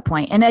done up to that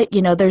point. And,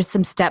 there's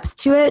some steps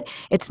to it.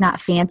 It's not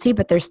fancy,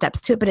 but there's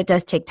steps to it, but it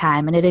does take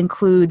time. And it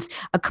includes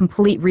a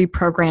complete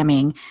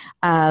reprogramming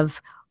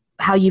of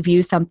how you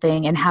view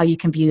something and how you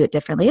can view it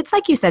differently. It's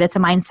like you said, it's a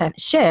mindset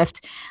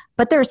shift,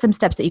 but there are some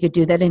steps that you could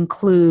do that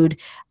include,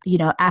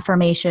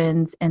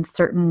 affirmations and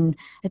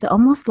it's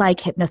almost like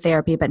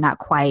hypnotherapy, but not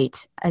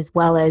quite, as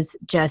well as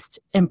just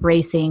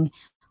embracing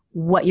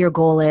what your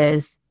goal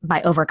is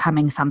by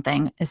overcoming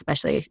something,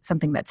 especially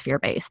something that's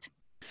fear-based.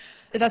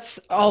 That's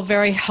all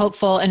very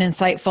helpful and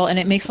insightful, and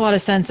it makes a lot of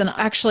sense. And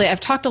actually,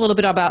 I've talked a little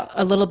bit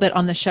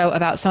on the show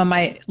about some of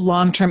my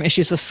long-term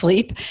issues with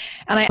sleep.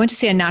 And I went to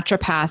see a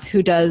naturopath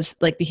who does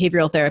like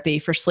behavioral therapy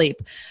for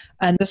sleep.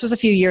 And this was a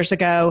few years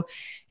ago.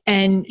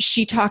 And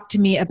she talked to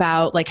me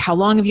about like, how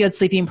long have you had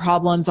sleeping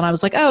problems? And I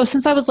was like, oh,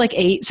 since I was like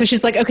 8. So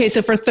she's like, okay,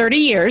 so for 30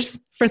 years,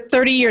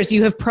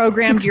 you have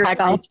programmed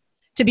yourself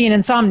to be an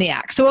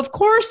insomniac. So of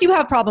course you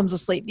have problems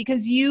with sleep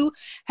because you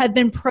had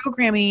been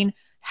programming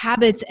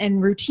habits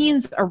and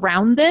routines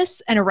around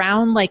this and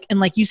around like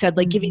you said,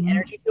 like giving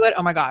energy to it.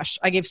 Oh my gosh,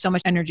 I gave so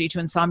much energy to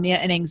insomnia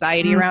and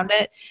anxiety around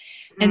it.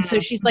 And so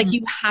she's like,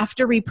 you have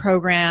to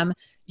reprogram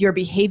your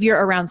behavior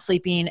around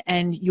sleeping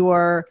and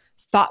your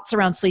thoughts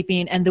around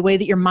sleeping and the way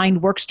that your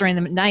mind works during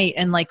the night.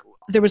 And like,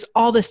 there was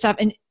all this stuff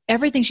and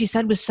everything she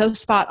said was so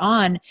spot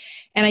on.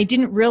 And I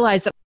didn't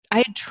realize that I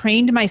had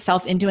trained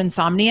myself into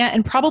insomnia,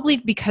 and probably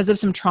because of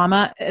some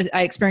trauma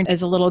I experienced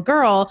as a little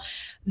girl,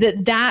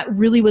 that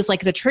really was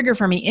like the trigger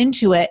for me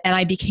into it. And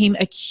I became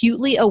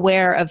acutely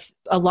aware of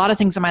a lot of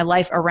things in my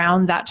life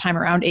around that time,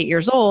 around 8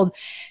 years old.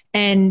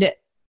 And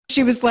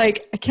she was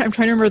like, I'm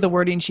trying to remember the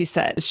wording she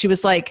said. She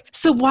was like,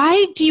 so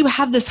why do you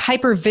have this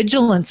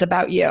hypervigilance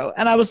about you?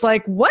 And I was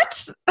like,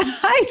 what?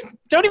 I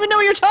don't even know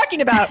what you're talking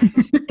about. And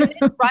then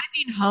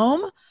driving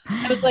home,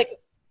 I was like,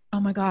 oh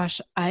my gosh,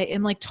 I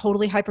am like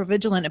totally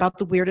hypervigilant about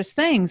the weirdest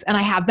things. And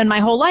I have been my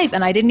whole life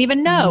and I didn't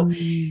even know.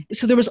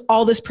 So there was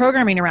all this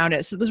programming around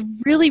it. So it was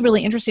really,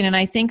 really interesting. And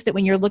I think that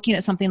when you're looking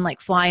at something like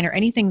flying or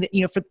anything that,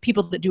 for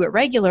people that do it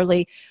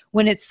regularly,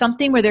 when it's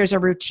something where there's a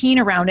routine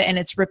around it and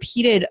it's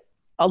repeated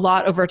a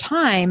lot over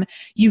time,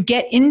 you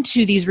get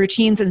into these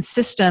routines and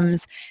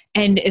systems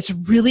and it's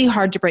really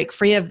hard to break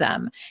free of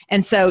them.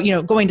 And so,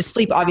 going to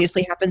sleep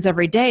obviously happens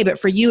every day, but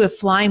for you, if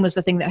flying was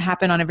the thing that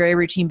happened on a very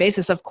routine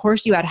basis, of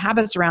course you had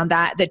habits around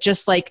that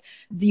just like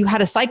you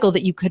had a cycle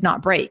that you could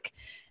not break.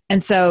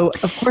 And so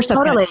of course that's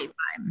totally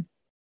time.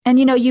 And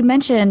you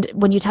mentioned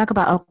when you talk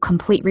about a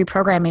complete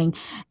reprogramming,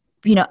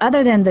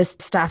 other than this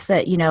stuff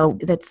that,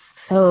 that's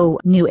so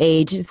new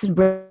age, it's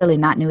really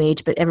not new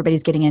age, but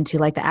everybody's getting into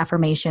like the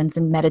affirmations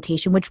and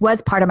meditation, which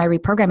was part of my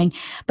reprogramming,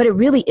 but it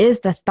really is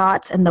the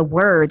thoughts and the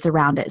words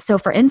around it. So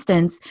for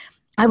instance,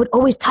 I would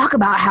always talk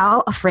about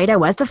how afraid I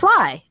was to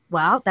fly.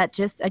 Well, that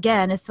just,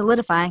 again, is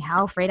solidifying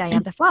how afraid I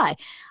am to fly.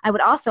 I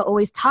would also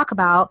always talk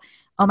about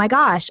oh my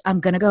gosh, I'm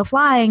going to go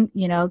flying,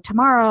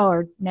 tomorrow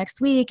or next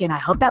week. And I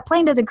hope that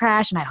plane doesn't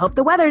crash. And I hope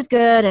the weather's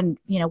good and,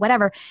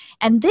 whatever.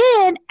 And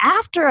then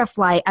after a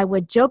flight, I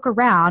would joke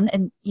around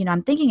and,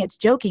 I'm thinking it's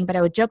joking, but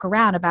I would joke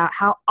around about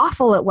how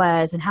awful it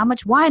was and how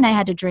much wine I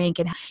had to drink.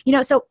 And,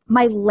 so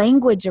my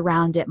language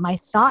around it, my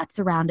thoughts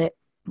around it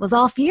was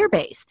all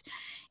fear-based.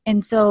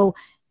 And so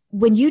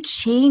when you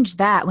change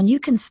that, when you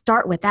can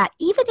start with that,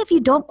 even if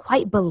you don't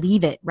quite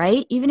believe it,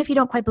 right? Even if you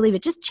don't quite believe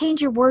it, just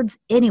change your words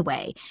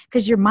anyway,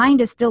 because your mind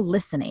is still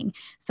listening.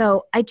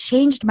 So I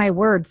changed my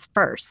words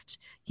first.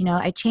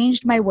 I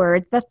changed my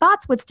words. The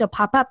thoughts would still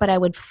pop up, but I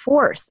would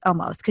force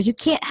almost, because you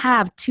can't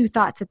have two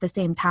thoughts at the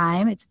same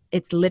time.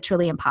 It's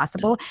literally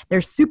impossible. They're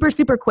super,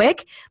 super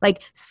quick,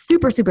 like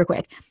super, super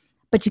quick.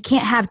 But you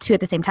can't have two at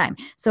the same time.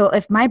 So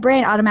if my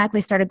brain automatically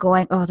started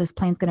going, oh, this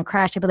plane's going to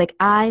crash, I'd be like,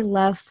 I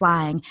love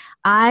flying.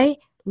 I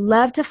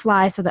love to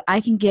fly so that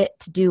I can get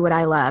to do what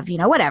I love,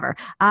 whatever.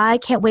 I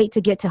can't wait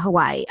to get to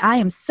Hawaii. I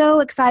am so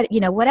excited,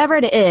 whatever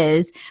it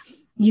is,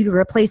 you can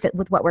replace it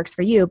with what works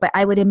for you. But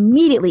I would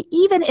immediately,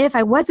 even if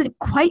I wasn't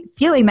quite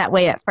feeling that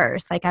way at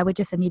first, like I would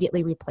just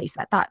immediately replace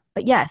that thought.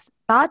 But yes,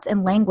 thoughts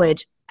and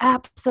language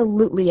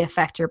absolutely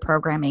affect your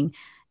programming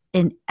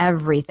in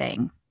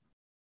everything.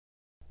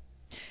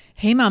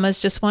 Hey mamas,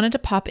 just wanted to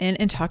pop in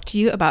and talk to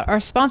you about our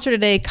sponsor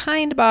today,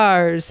 Kind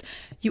Bars.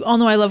 You all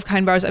know I love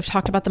Kind Bars. I've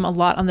talked about them a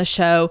lot on the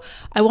show.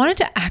 I wanted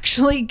to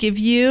actually give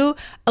you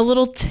a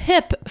little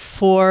tip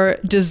for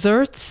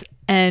desserts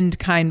and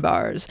Kind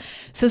Bars.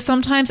 So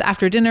sometimes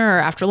after dinner or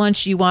after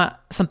lunch, you want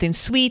something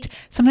sweet.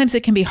 Sometimes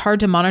it can be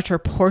hard to monitor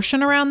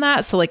portion around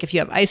that. So like if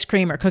you have ice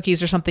cream or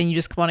cookies or something, you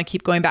just want to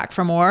keep going back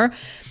for more.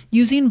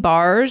 Using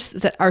bars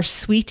that are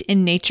sweet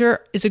in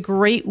nature is a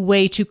great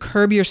way to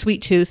curb your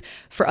sweet tooth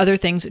for other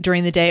things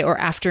during the day or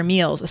after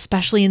meals,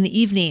 especially in the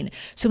evening.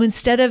 So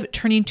instead of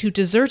turning to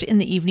dessert in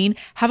the evening,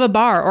 have a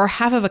bar or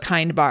half of a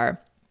Kind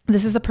Bar.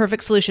 This is the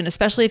perfect solution,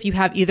 especially if you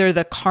have either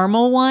the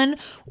caramel one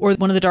or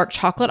one of the dark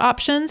chocolate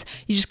options.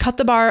 You just cut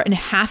the bar in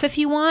half if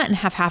you want and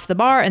have half the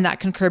bar, and that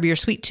can curb your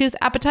sweet tooth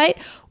appetite.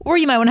 Or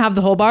you might want to have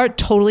the whole bar,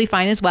 totally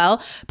fine as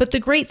well. But the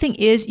great thing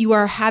is you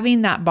are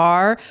having that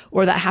bar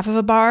or that half of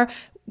a bar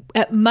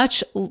at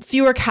much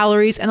fewer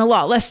calories and a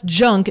lot less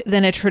junk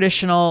than a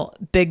traditional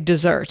big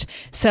dessert.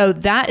 So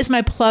that is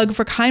my plug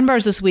for Kind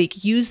Bars this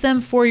week. Use them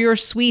for your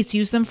sweets.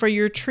 Use them for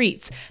your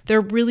treats.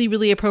 They're really,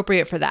 really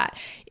appropriate for that.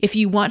 If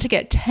you want to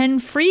get 10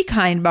 free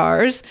Kind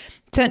Bars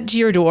sent to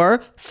your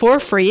door for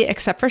free,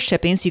 except for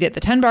shipping. So you get the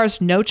 10 bars,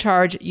 no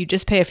charge. You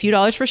just pay a few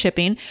dollars for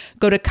shipping.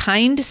 Go to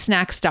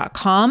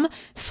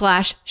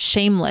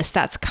kindsnacks.com/shameless.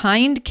 That's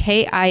kind,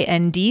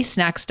 KIND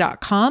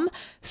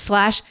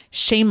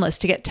snacks.com/shameless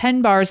to get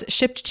 10 bars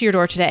shipped to your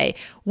door today.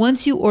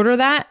 Once you order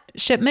that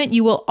shipment,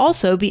 you will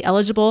also be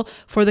eligible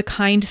for the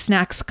Kind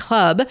Snacks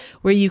Club,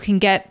 where you can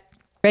get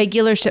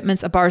regular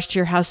shipments of bars to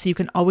your house so you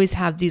can always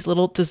have these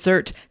little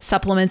dessert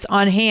supplements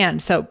on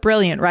hand. So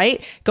brilliant, right?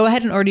 Go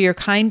ahead and order your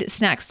Kind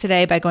Snacks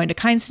today by going to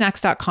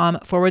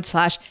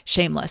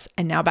kindsnacks.com/shameless.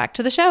 And now back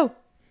to the show.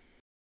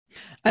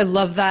 I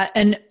love that.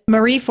 And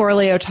Marie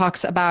Forleo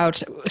talks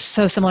about,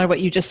 so similar to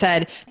what you just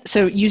said.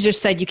 So you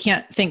just said you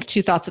can't think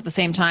two thoughts at the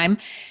same time.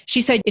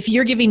 She said, if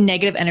you're giving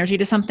negative energy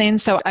to something,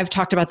 so I've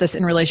talked about this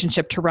in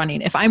relationship to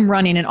running. If I'm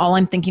running and all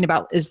I'm thinking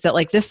about is that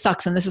like, this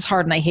sucks and this is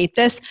hard and I hate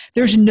this,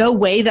 there's no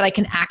way that I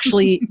can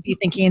actually be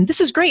thinking,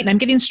 this is great and I'm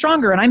getting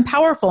stronger and I'm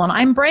powerful and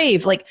I'm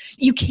brave. Like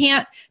you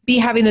can't be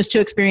having those two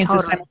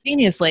experiences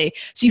simultaneously.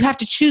 So you have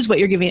to choose what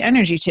you're giving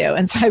energy to.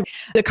 And so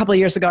a couple of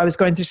years ago, I was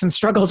going through some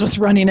struggles with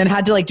running and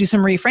had to like do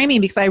some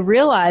reframing because I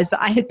realized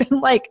that I had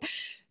been like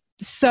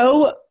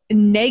so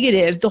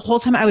negative the whole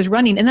time I was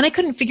running. And then I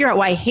couldn't figure out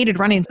why I hated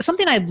running.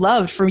 Something I'd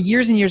loved for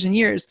years and years and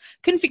years.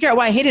 Couldn't figure out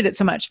why I hated it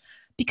so much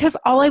because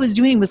all I was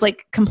doing was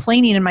like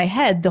complaining in my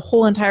head the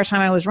whole entire time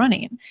I was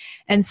running.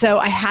 And so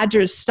I had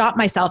to stop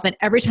myself. And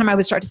every time I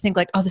would start to think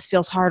like, oh, this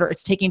feels hard or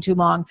it's taking too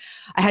long,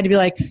 I had to be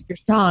like, you're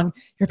strong,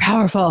 you're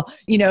powerful,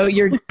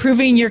 you're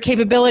proving your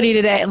capability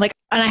today. And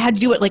I had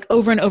to do it like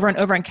over and over and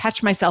over and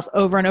catch myself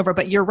over and over.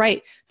 But you're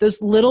right.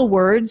 Those little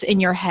words in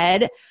your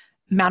head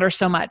matter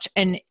so much.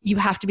 And you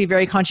have to be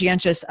very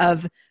conscientious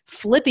of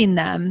flipping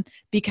them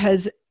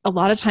because a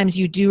lot of times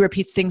you do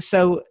repeat things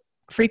so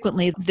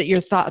frequently that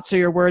your thoughts or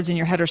your words in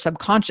your head are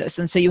subconscious.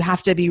 And so you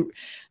have to be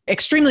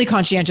extremely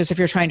conscientious if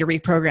you're trying to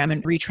reprogram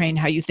and retrain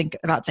how you think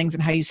about things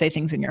and how you say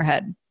things in your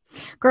head.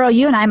 Girl,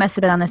 you and I must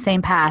have been on the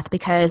same path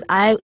because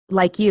I,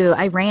 like you,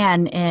 I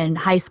ran in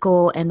high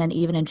school and then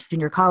even in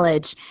junior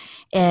college.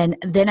 And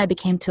then I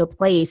became to a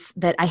place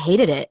that I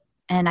hated it.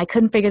 And I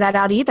couldn't figure that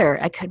out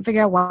either. I couldn't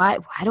figure out why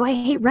do I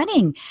hate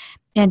running?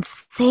 And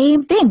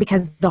same thing,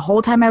 because the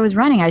whole time I was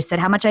running, I said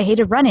how much I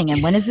hated running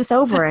and when is this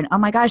over? And oh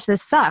my gosh,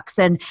 this sucks.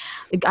 And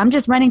I'm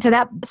just running to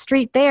that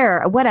street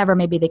there, or whatever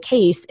may be the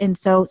case. And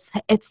so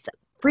it's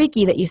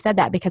freaky that you said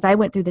that because I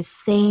went through the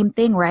same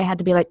thing where I had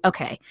to be like,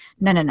 okay,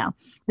 no.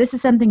 This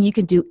is something you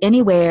can do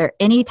anywhere,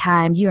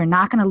 anytime. You are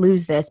not going to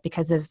lose this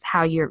because of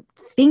how you're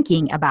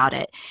thinking about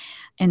it.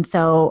 And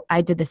so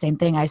I did the same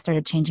thing. I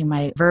started changing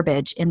my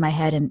verbiage in my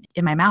head and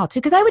in my mouth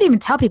too. Because I would even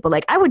tell people,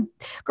 like, I would,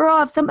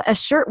 girl, if a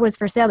shirt was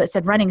for sale that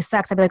said running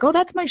sucks, I'd be like, oh,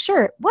 that's my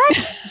shirt. What?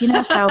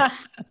 So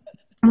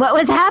what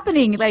was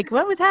happening? Like,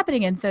 what was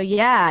happening? And so,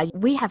 yeah,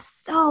 we have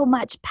so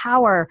much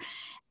power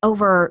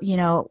over,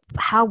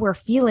 how we're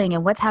feeling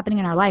and what's happening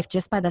in our life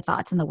just by the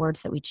thoughts and the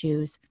words that we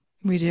choose.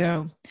 We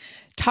do.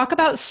 Talk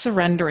about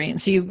surrendering.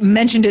 So you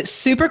mentioned it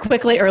super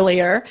quickly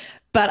earlier,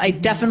 but I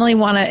definitely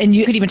want to, and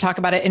you could even talk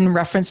about it in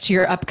reference to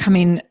your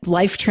upcoming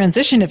life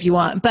transition if you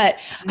want. But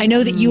I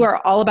know that you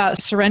are all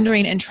about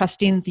surrendering and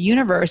trusting the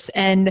universe,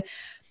 and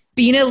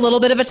being a little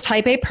bit of a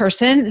type A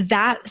person,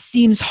 that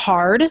seems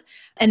hard.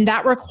 And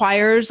that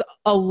requires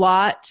a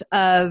lot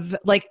of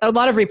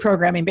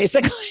reprogramming,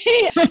 basically,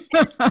 and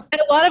a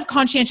lot of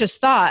conscientious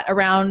thought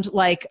around,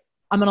 like,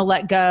 I'm going to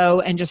let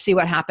go and just see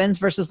what happens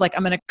versus, like,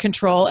 I'm going to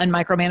control and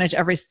micromanage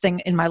everything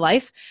in my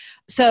life.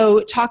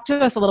 So talk to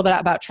us a little bit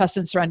about trust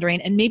and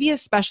surrendering, and maybe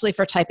especially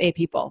for type A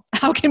people.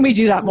 How can we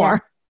do that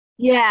more?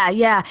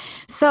 Yeah.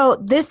 So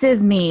this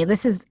is me.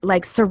 This is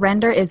like,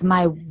 surrender is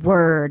my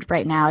word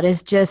right now. It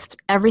is just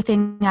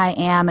everything I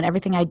am and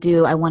everything I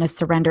do. I want to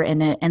surrender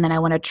in it. And then I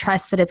want to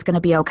trust that it's going to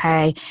be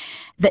okay.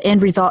 The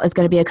end result is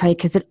going to be okay,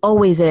 because it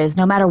always is.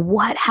 No matter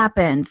what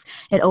happens,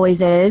 it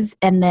always is.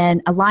 And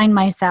then align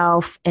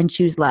myself and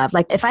choose love.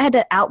 Like, if I had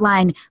to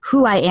outline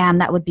who I am,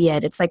 that would be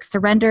it. It's like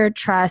surrender,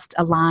 trust,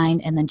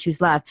 align, and then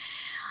choose love.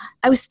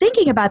 I was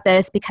thinking about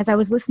this because I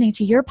was listening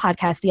to your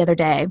podcast the other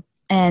day,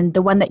 and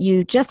the one that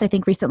you just, I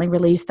think, recently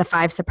released, the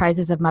 5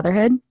 Surprises of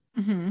Motherhood.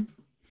 Mm-hmm.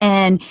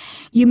 And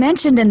you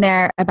mentioned in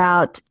there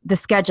about the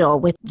schedule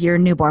with your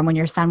newborn, when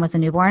your son was a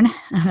newborn.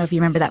 I don't know if you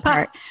remember that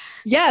part.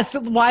 Yes.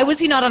 Why was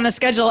he not on a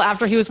schedule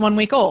after he was 1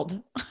 week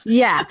old?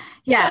 Yeah.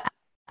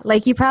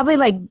 Like, you probably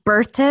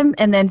birthed him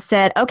and then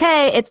said,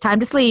 okay, it's time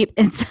to sleep.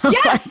 And so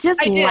I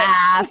just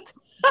laughed.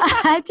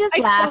 I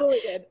laughed. Totally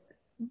did.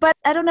 But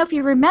I don't know if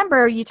you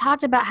remember, you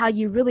talked about how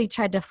you really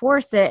tried to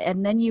force it,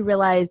 and then you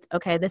realized,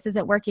 okay, this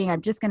isn't working.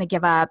 I'm just going to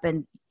give up.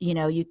 And,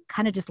 you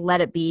kind of just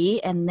let it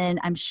be. And then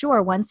I'm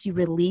sure once you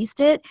released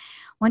it,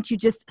 once you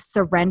just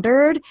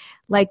surrendered,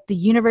 like, the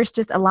universe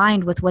just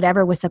aligned with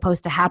whatever was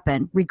supposed to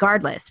happen,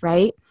 regardless,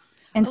 right?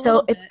 And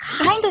so it's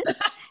kind of...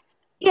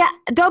 Yeah,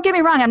 don't get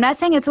me wrong. I'm not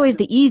saying it's always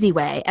the easy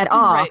way at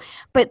all. Right.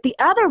 But the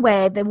other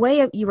way, the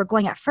way you were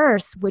going at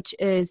first, which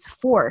is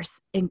force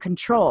and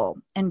control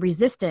and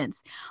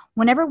resistance,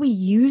 whenever we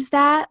use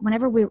that,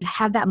 whenever we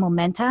have that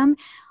momentum,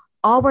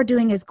 all we're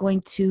doing is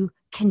going to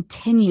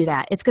continue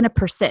that. It's going to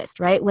persist,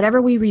 right?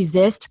 Whatever we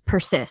resist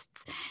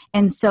persists.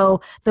 And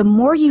so the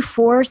more you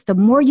force, the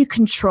more you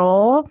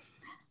control,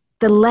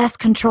 the less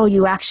control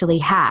you actually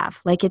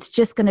have. Like, it's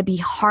just going to be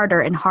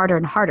harder and harder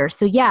and harder.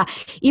 So yeah,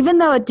 even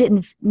though it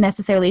didn't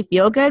necessarily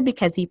feel good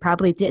because he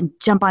probably didn't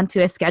jump onto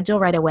a schedule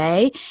right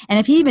away. And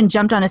if he even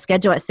jumped on a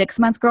schedule at 6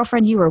 months,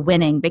 girlfriend, you were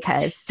winning,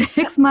 because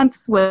 6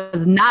 months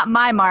was not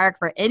my mark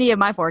for any of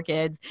my 4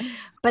 kids.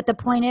 But the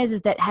point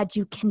is that had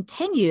you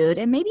continued,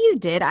 and maybe you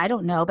did, I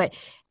don't know, but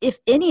if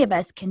any of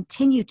us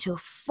continue to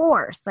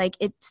force, like,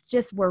 it's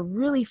just, we're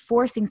really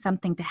forcing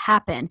something to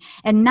happen,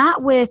 and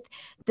not with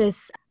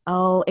this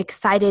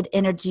excited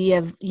energy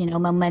of,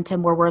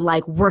 momentum where we're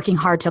like working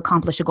hard to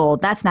accomplish a goal.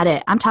 That's not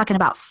it. I'm talking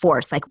about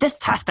force. Like, this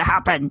has to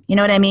happen. You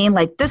know what I mean?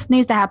 Like, this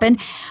needs to happen.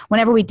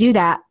 Whenever we do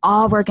that,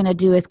 all we're going to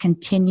do is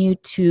continue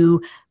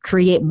to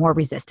create more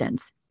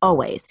resistance.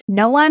 Always.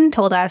 No one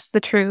told us the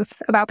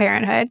truth about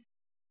parenthood.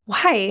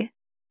 Why?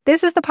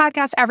 This is the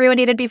podcast everyone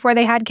needed before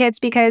they had kids,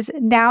 because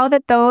now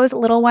that those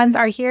little ones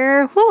are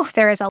here,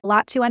 there is a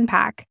lot to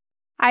unpack.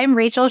 I'm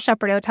Rachel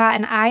Shepardota,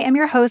 and I am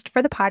your host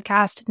for the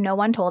podcast No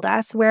One Told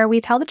Us, where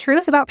we tell the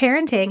truth about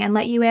parenting and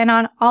let you in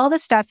on all the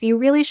stuff you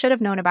really should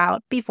have known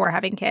about before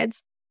having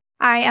kids.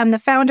 I am the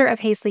founder of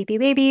Hey Sleepy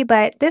Baby,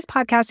 but this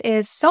podcast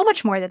is so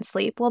much more than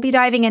sleep. We'll be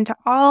diving into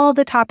all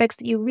the topics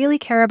that you really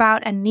care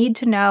about and need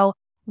to know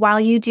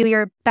while you do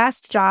your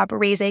best job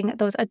raising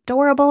those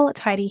adorable,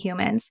 tiny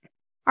humans.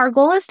 Our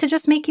goal is to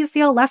just make you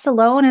feel less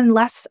alone and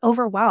less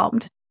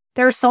overwhelmed.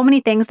 There are so many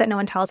things that no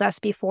one tells us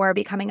before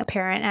becoming a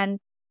parent, and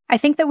I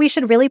think that we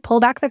should really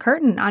pull back the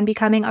curtain on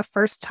becoming a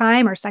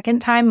first-time or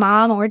second-time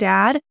mom or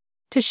dad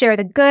to share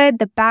the good,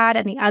 the bad,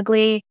 and the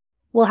ugly.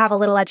 We'll have a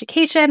little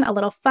education, a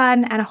little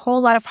fun, and a whole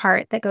lot of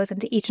heart that goes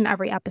into each and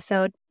every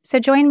episode. So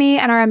join me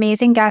and our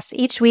amazing guests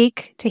each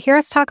week to hear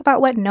us talk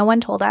about what no one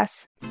told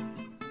us.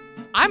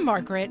 I'm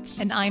Margaret.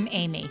 And I'm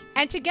Amy.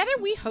 And together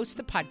we host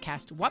the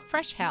podcast, What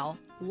Fresh Hell?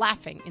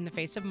 Laughing in the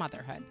Face of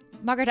Motherhood.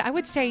 Margaret, I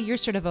would say you're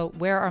sort of a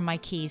where are my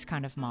keys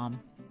kind of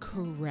mom.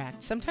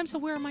 Correct. Sometimes a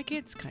where are my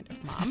kids kind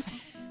of mom.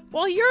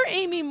 Well, you're,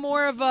 Amy,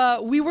 more of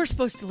a we were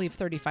supposed to leave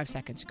 35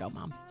 seconds ago,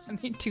 mom. I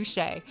mean, touche.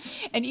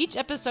 In each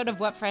episode of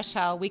What Fresh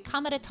Hell, we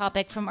come at a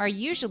topic from our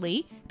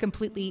usually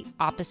completely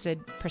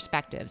opposite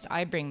perspectives.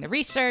 I bring the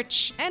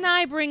research. And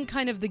I bring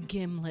kind of the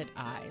gimlet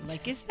eye.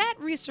 Like, is that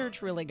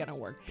research really going to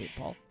work,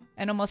 people?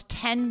 And almost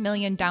 10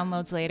 million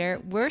downloads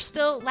later, we're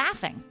still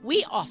laughing.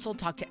 We also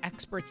talk to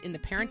experts in the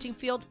parenting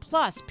field,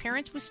 plus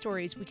parents with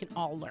stories we can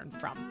all learn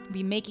from.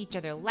 We make each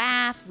other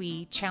laugh,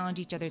 we challenge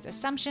each other's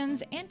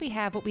assumptions, and we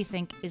have what we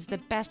think is the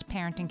best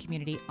parenting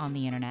community on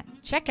the internet.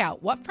 Check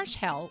out What Fresh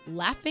Hell,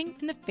 Laughing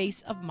in the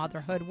Face of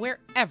Motherhood,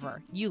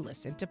 wherever you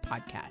listen to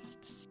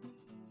podcasts.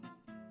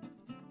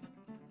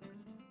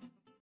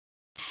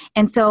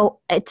 And so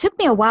it took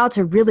me a while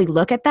to really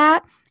look at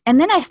that. And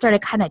then I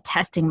started kind of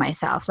testing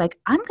myself, like,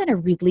 I'm going to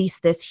release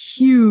this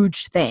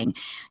huge thing.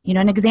 You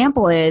know, an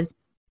example is,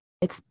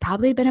 it's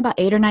probably been about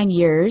 8 or 9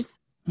 years,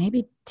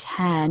 maybe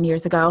 10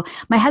 years ago.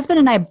 My husband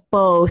and I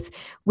both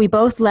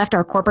left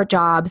our corporate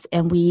jobs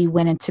and we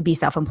went in to be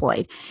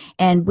self-employed.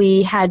 And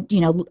we had,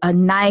 you know, a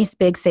nice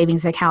big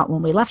savings account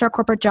when we left our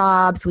corporate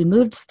jobs. We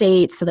moved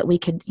states so that we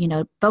could, you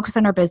know, focus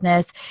on our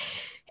business.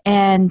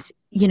 And,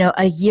 you know,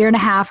 a year and a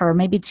half or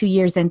maybe 2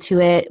 years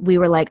into it, we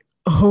were like,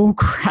 oh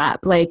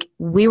crap, like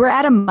we were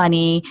out of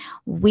money.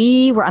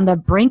 We were on the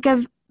brink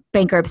of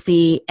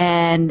bankruptcy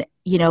and,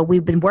 you know,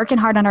 we've been working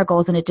hard on our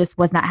goals and it just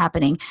was not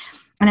happening.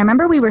 And I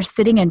remember we were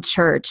sitting in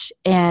church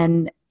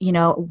and, you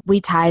know, we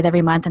tithe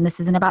every month, and this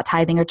isn't about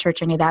tithing or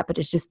church or any of that, but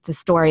it's just the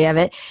story of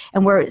it.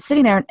 And we're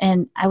sitting there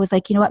and I was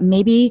like, you know what,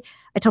 maybe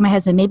I told my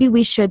husband, maybe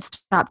we should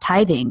stop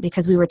tithing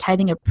because we were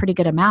tithing a pretty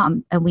good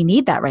amount and we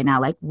need that right now.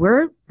 Like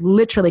we're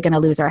literally going to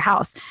lose our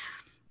house.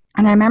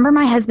 And I remember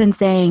my husband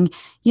saying,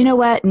 you know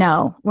what?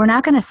 No, we're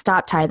not going to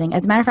stop tithing.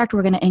 As a matter of fact,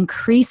 we're going to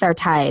increase our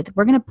tithe.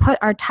 We're going to put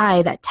our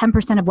tithe at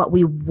 10% of what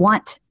we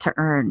want to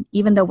earn,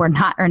 even though we're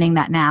not earning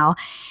that now.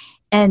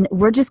 And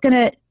we're just going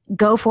to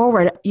go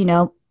forward, you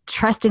know,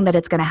 trusting that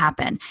it's going to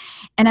happen.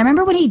 And I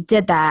remember when he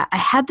did that, I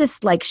had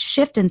this like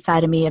shift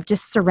inside of me of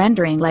just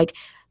surrendering. Like,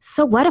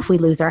 so what if we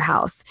lose our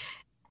house?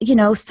 You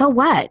know, so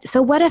what?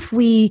 So what if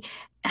we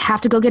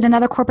have to go get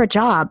another corporate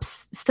job?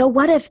 So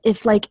what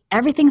if like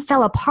everything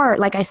fell apart?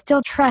 Like I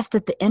still trust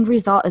that the end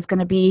result is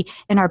going to be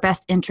in our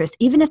best interest.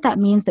 Even if that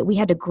means that we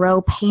had to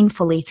grow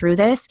painfully through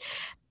this,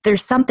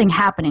 there's something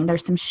happening.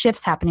 There's some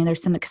shifts happening.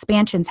 There's some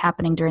expansions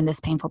happening during this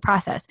painful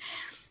process.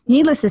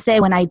 Needless to say,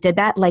 when I did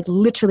that, like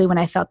literally when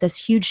I felt this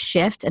huge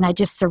shift and I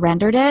just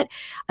surrendered it,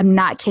 I'm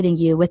not kidding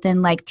you,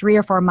 within like 3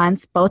 or 4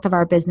 months, both of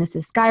our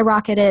businesses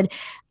skyrocketed.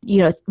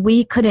 You know,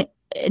 we couldn't,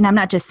 and I'm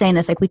not just saying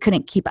this, like we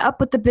couldn't keep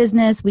up with the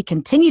business. We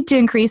continued to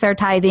increase our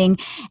tithing.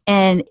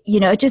 And, you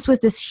know, it just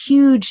was this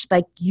huge,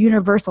 like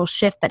universal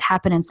shift that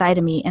happened inside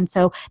of me. And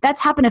so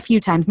that's happened a few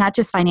times, not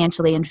just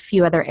financially, in a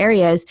few other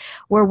areas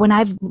where when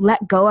I've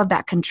let go of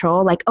that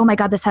control, like, oh my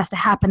God, this has to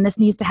happen. This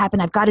needs to happen.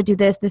 I've got to do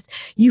this,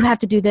 you have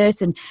to do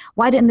this. And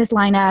why didn't this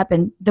line up?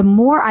 And the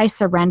more I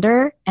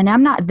surrender, and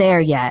I'm not there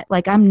yet,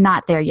 like I'm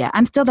not there yet.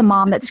 I'm still the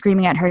mom that's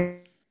screaming at her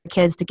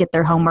kids to get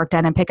their homework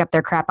done and pick up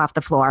their crap off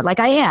the floor. Like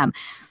I am.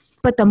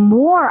 But the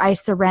more I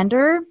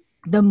surrender,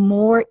 the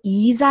more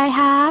ease I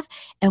have.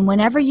 And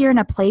whenever you're in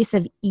a place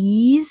of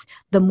ease,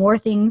 the more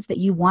things that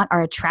you want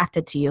are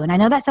attracted to you. And I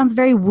know that sounds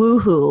very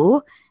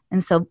woohoo.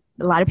 And so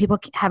a lot of people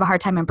have a hard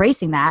time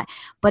embracing that,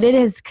 but it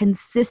has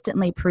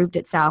consistently proved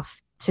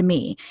itself to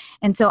me.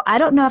 And so I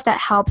don't know if that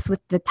helps with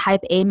the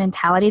type A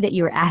mentality that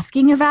you were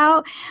asking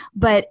about,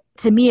 but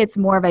to me, it's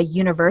more of a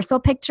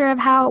universal picture of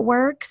how it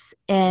works.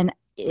 And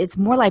it's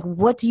more like,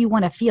 what do you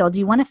want to feel? Do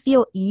you want to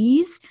feel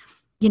ease?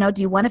 You know,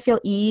 do you want to feel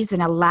ease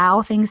and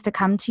allow things to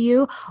come to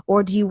you?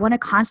 Or do you want to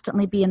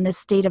constantly be in this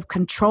state of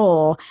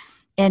control?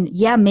 And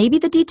yeah, maybe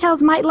the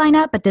details might line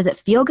up, but does it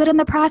feel good in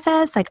the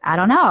process? Like, I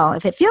don't know.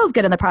 If it feels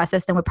good in the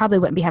process, then we probably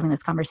wouldn't be having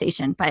this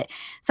conversation. But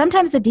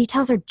sometimes the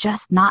details are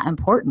just not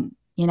important,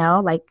 you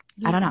know, like,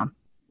 yeah. I don't know.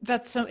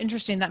 That's so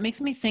interesting. That makes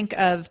me think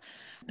of,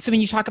 so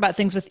when you talk about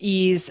things with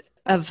ease,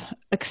 of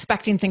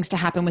expecting things to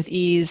happen with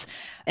ease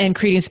and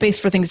creating space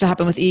for things to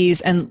happen with ease.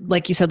 And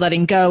like you said,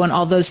 letting go and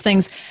all those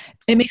things,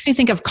 it makes me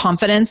think of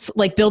confidence,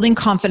 like building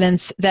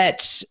confidence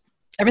that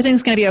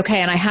everything's going to be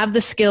okay. And I have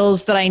the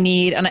skills that I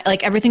need. And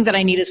like everything that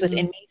I need is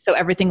within me. So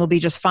everything will be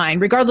just fine,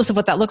 regardless of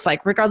what that looks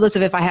like, regardless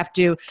of if I have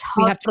to,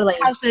 we have to buy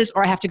houses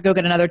or I have to go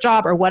get another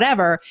job or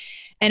whatever.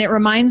 And it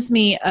reminds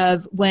me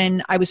of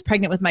when I was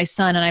pregnant with my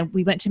son and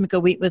we went to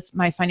go meet with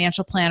my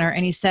financial planner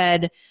and he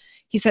said,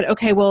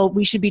 okay, well,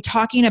 we should be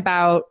talking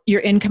about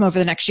your income over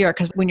the next year.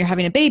 Cause when you're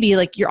having a baby,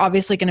 like you're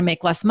obviously going to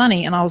make less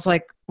money. And I was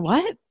like,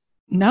 what?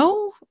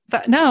 No.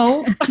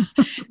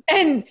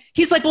 And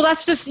he's like, well,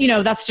 that's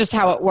just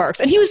how it works.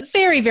 And he was a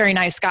very, very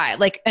nice guy,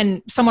 like,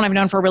 and someone I've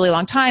known for a really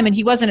long time. And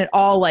he wasn't at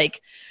all like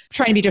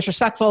trying to be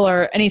disrespectful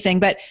or anything,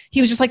 but he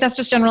was just like, that's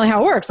just generally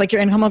how it works. Like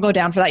your income will go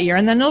down for that year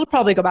and then it'll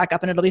probably go back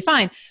up and it'll be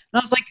fine. And I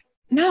was like,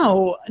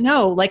 no,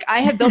 like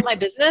I have built my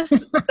business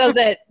so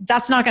that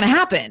that's not going to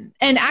happen.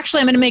 And actually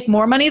I'm going to make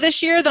more money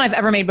this year than I've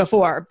ever made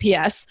before,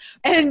 PS.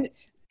 And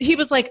he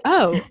was like,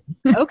 oh,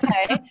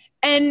 okay.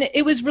 And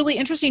it was really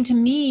interesting to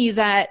me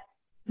that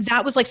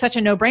was like such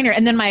a no-brainer.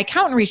 And then my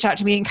accountant reached out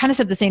to me and kind of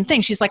said the same thing.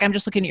 She's like, I'm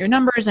just looking at your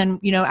numbers and,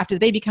 you know, after the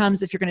baby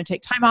comes, if you're going to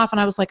take time off.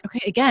 And I was like,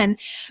 okay, again,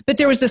 but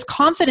there was this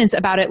confidence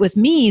about it with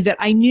me that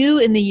I knew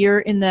in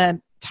the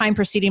time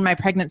preceding my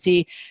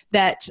pregnancy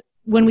that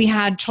when we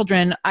had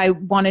children, I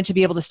wanted to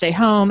be able to stay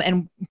home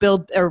and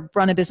build or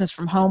run a business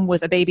from home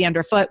with a baby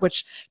underfoot,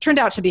 which turned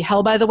out to be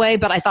hell, by the way,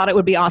 but I thought it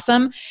would be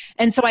awesome.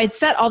 And so I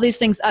set all these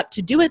things up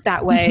to do it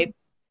that way.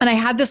 And I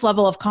had this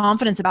level of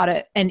confidence about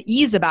it and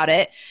ease about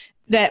it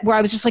that where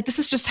I was just like, this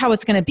is just how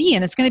it's going to be.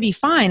 And it's going to be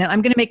fine. And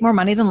I'm going to make more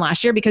money than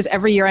last year because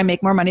every year I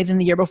make more money than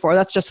the year before.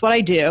 That's just what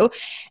I do.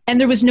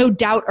 And there was no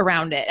doubt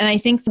around it. And I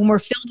think when we're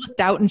filled with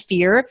doubt and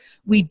fear,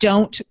 we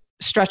don't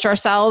stretch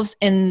ourselves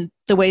in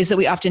the ways that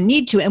we often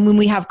need to. And when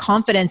we have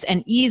confidence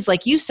and ease,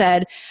 like you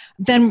said,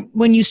 then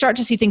when you start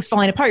to see things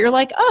falling apart, you're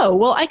like, oh,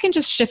 well, I can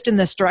just shift in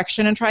this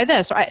direction and try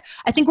this. Or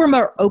I think we're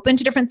more open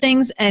to different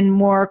things and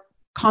more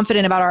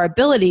confident about our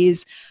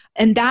abilities.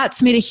 And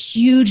that's made a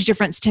huge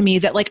difference to me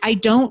that like, I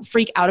don't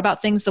freak out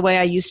about things the way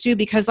I used to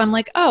because I'm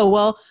like, oh,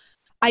 well,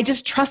 I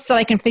just trust that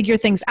I can figure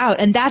things out.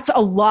 And that's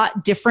a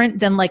lot different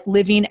than like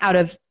living out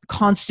of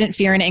constant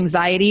fear and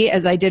anxiety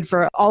as I did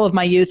for all of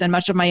my youth and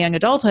much of my young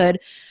adulthood,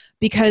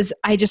 because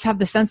I just have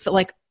the sense that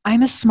like,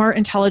 I'm a smart,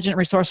 intelligent,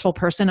 resourceful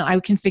person and I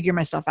can figure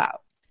myself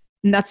out.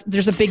 And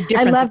there's a big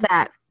difference. I love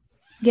that.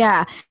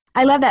 Yeah.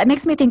 I love that. It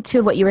makes me think too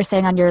of what you were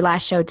saying on your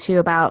last show too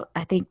about,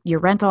 I think, your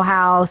rental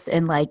house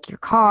and like your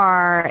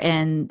car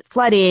and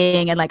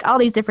flooding and like all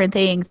these different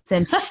things.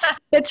 And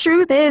the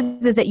truth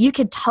is that you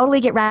could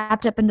totally get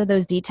wrapped up into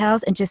those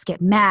details and just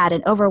get mad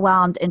and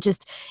overwhelmed and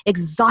just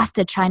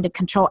exhausted trying to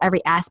control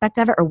every aspect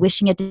of it or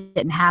wishing it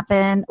didn't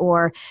happen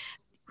or,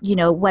 you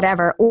know,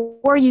 whatever.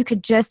 Or you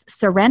could just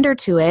surrender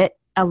to it,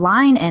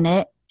 align in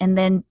it, and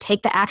then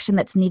take the action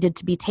that's needed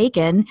to be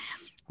taken.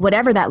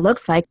 Whatever that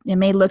looks like, it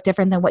may look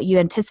different than what you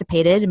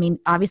anticipated. I mean,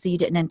 obviously you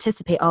didn't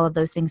anticipate all of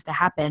those things to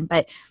happen,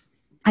 but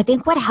I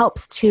think what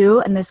helps too,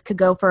 and this could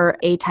go for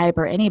A-type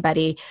or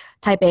anybody,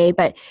 type A,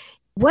 but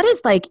what is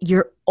like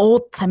your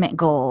ultimate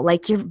goal?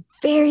 Like your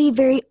very,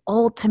 very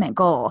ultimate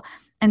goal.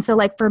 And so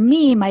like for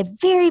me, my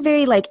very,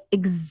 very like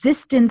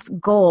existence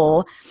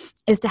goal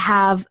is to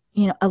have,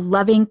 you know, a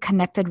loving,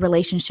 connected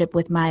relationship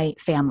with my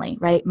family,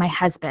 right? My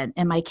husband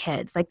and my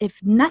kids. Like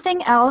if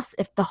nothing else,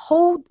 if the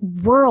whole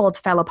world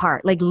fell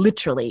apart, like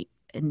literally,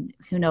 and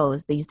who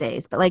knows these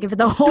days, but like if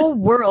the whole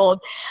world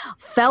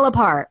fell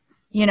apart,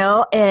 you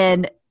know,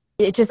 and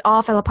it just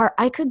all fell apart,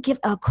 I could give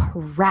a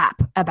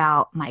crap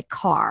about my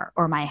car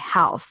or my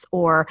house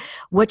or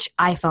which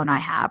iPhone I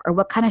have or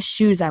what kind of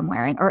shoes I'm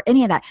wearing or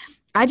any of that.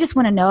 I just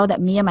want to know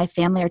that me and my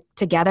family are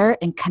together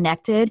and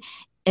connected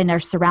and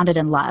are surrounded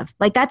in love.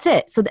 Like that's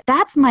it. So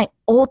that's my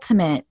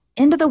ultimate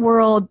end of the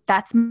world.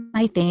 That's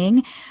my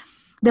thing.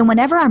 Then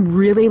whenever I'm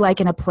really like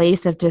in a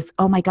place of just,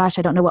 oh my gosh,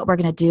 I don't know what we're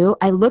going to do.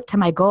 I look to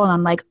my goal and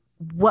I'm like,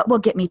 what will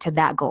get me to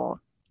that goal?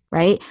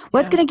 Right?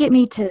 What's going to get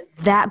me to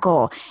that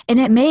goal? And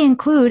it may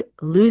include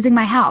losing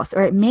my house,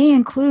 or it may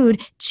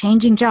include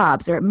changing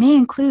jobs, or it may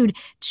include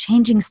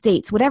changing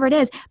states, whatever it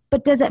is.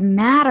 But does it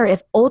matter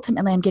if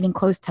ultimately I'm getting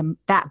close to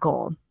that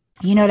goal?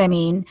 You know what I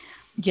mean?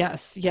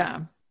 Yes.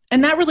 Yeah.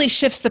 And that really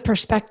shifts the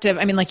perspective.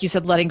 I mean, like you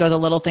said, letting go of the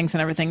little things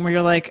and everything where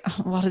you're like,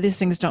 oh, a lot of these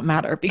things don't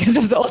matter because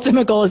if the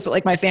ultimate goal is that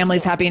like my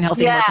family's happy and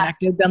healthy and we're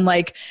connected, then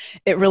like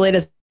it really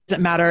doesn't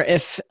matter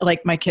if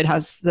like my kid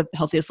has the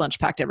healthiest lunch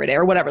packed every day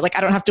or whatever. Like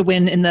I don't have to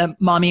win in the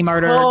mommy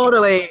martyr.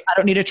 Totally. I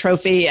don't need a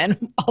trophy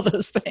and all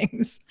those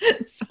things.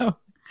 So.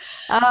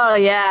 Oh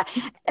yeah.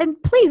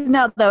 And please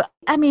note though,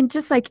 I mean,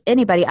 just like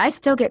anybody, I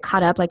still get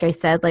caught up, like I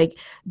said, like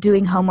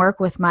doing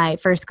homework with my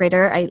first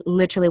grader. I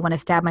literally want to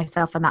stab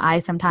myself in the eye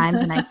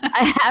sometimes. And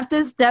I have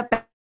to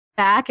step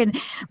back and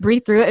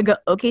breathe through it and go,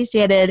 okay,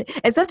 Shannon.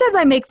 And sometimes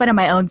I make fun of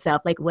my own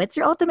self. Like, what's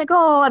your ultimate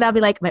goal? And I'll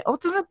be like, my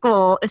ultimate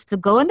goal is to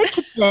go in the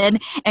kitchen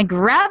and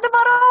grab the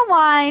bottle of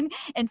wine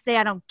and say,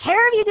 I don't care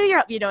if you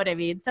do you know what I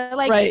mean? So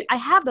like, right. I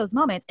have those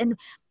moments. And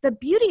the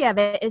beauty of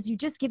it is you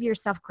just give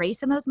yourself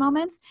grace in those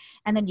moments.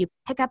 And then you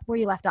pick up where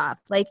you left off.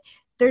 Like,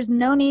 there's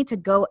no need to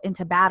go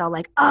into battle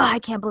like, oh, I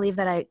can't believe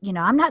that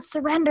I'm not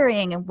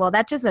surrendering. And well,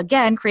 that just,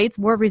 again, creates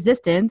more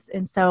resistance.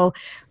 And so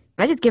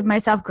I just give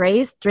myself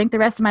grace, drink the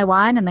rest of my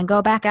wine, and then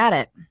go back at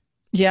it.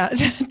 Yeah,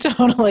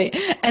 totally.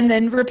 And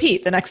then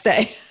repeat the next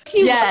day.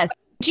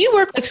 Do you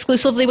work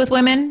exclusively with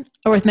women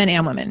or with men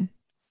and women?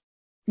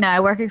 No,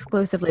 I work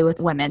exclusively with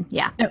women.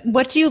 Yeah.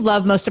 What do you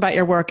love most about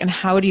your work and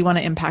how do you want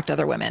to impact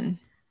other women?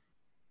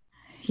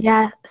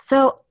 Yeah.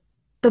 So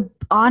the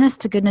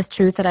honest to goodness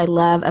truth that I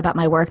love about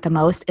my work the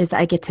most is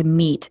I get to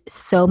meet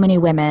so many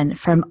women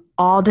from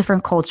all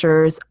different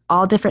cultures,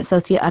 all different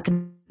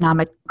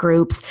socioeconomic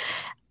groups,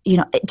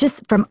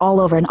 just from all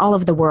over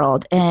the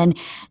world, and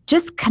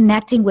just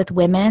connecting with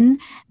women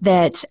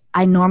that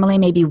I normally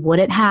maybe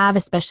wouldn't have,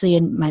 especially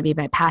in maybe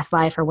my past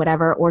life or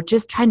whatever, or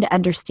just trying to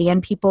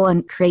understand people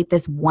and create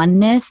this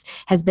oneness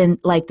has been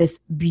like this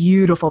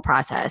beautiful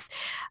process.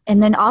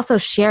 And then also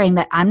sharing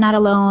that I'm not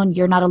alone,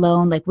 you're not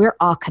alone, like we're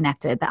all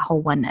connected, that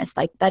whole oneness,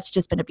 like that's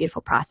just been a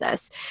beautiful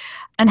process.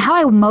 And how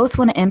I most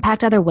want to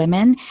impact other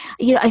women,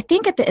 I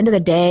think at the end of the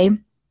day,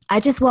 I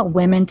just want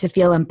women to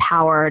feel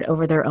empowered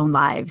over their own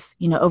lives,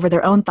 over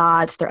their own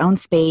thoughts, their own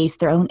space,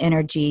 their own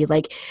energy,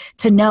 like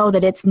to know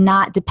that it's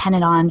not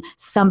dependent on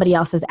somebody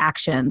else's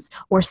actions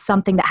or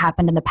something that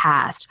happened in the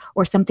past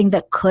or something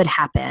that could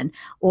happen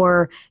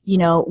or,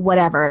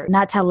 whatever,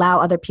 not to allow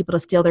other people to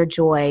steal their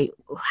joy,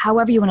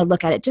 however you want to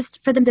look at it,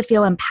 just for them to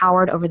feel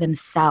empowered over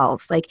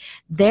themselves. Like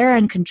they're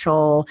in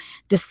control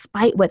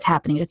despite what's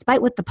happening,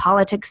 despite what the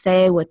politics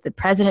say, what the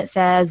president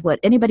says, what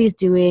anybody's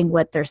doing,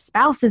 what their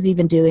spouse is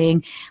even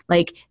doing.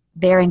 Like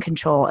they're in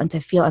control and to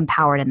feel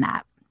empowered in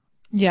that.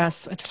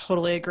 Yes, I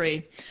totally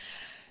agree.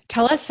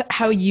 Tell us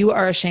how you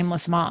are a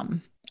shameless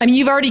mom. I mean,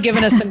 you've already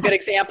given us some good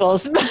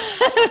examples,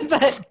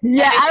 but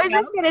yeah, I was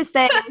just going to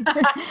say,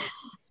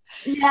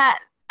 yeah,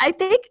 I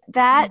think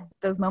that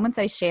those moments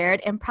I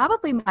shared and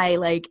probably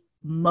my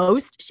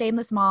most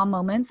shameless mom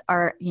moments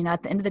are,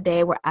 at the end of the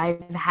day where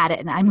I've had it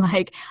and I'm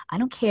like, I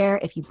don't care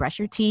if you brush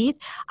your teeth.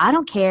 I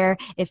don't care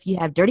if you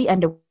have dirty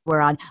underwear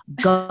on,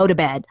 go to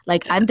bed.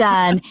 Like I'm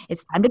done.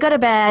 It's time to go to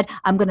bed.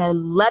 I'm going to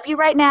love you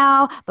right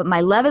now, but my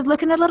love is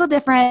looking a little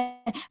different.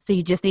 So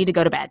you just need to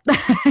go to bed.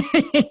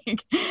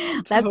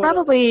 That's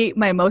probably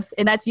my most,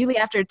 and that's usually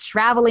after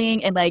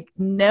traveling and it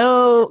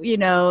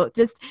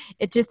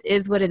just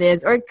is what it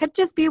is. Or it could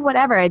just be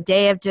whatever, a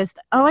day of just,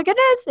 oh my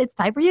goodness, it's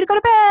time for you to go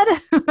to bed.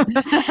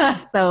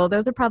 So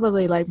those are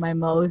probably my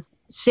most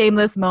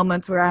shameless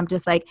moments where I'm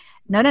just like,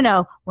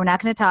 no, we're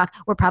not going to talk.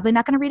 We're probably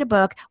not going to read a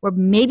book. Or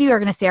maybe we're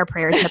going to say our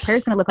prayers. And the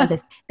prayer's going to look like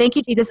this. Thank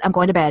you, Jesus. I'm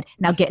going to bed.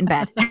 Now get in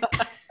bed.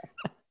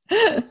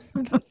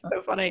 That's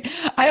so funny.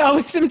 I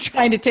always am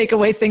trying to take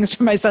away things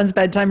from my son's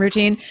bedtime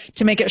routine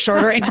to make it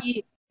shorter. And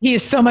he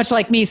is so much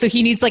like me. So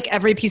he needs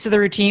every piece of the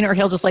routine or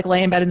he'll just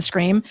lay in bed and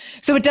scream.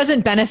 So it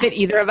doesn't benefit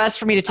either of us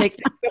for me to take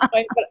things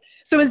away.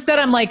 So instead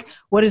I'm like,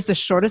 what is the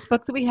shortest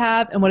book that we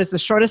have? And what is the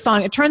shortest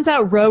song? It turns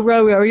out Row,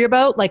 Row, Row Your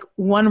Boat,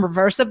 one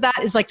reverse of that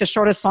is the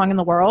shortest song in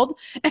the world.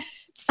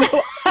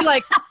 So I'm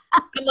like,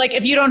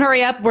 if you don't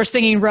hurry up, we're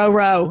singing Row,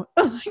 Row.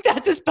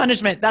 That's his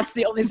punishment. That's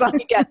the only song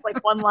he gets,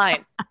 one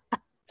line.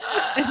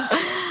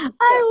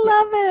 I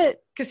love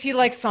it. Because he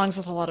likes songs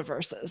with a lot of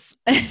verses.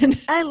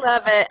 I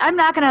love it. I'm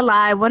not going to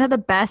lie. One of the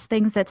best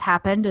things that's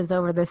happened is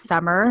over this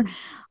summer,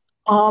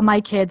 all my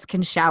kids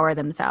can shower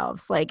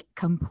themselves,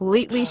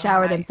 completely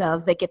shower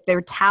themselves. They get their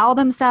towel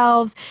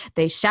themselves.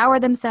 They shower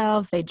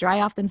themselves. They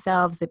dry off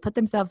themselves. They put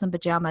themselves in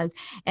pajamas.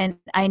 And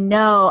I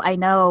know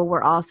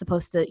we're all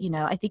supposed to,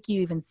 I think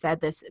you even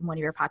said this in one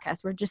of your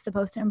podcasts, we're just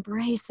supposed to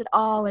embrace it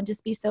all and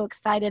just be so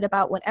excited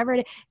about whatever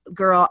it is.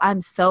 Girl,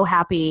 I'm so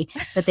happy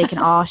that they can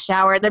all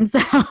shower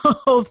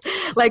themselves.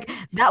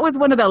 That was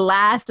one of the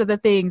last of the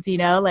things,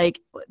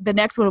 the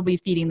next one will be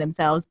feeding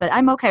themselves, but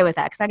I'm okay with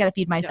that because I got to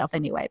feed myself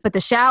anyway. But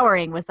the showering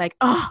was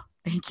oh,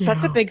 thank you.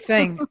 That's a big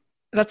thing.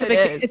 That's a big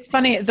thing. It's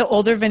funny. The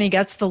older Vinny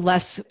gets, the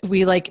less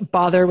we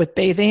bother with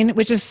bathing,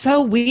 which is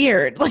so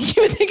weird.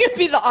 You would think it'd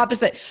be the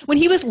opposite. When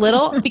he was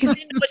little, because we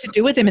didn't know what to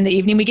do with him in the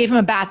evening, we gave him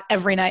a bath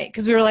every night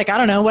because we were I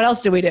don't know, what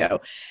else do we do?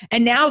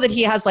 And now that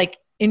he has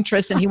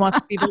interest and he wants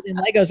to be building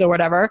Legos or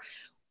whatever,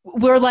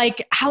 we're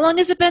how long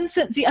has it been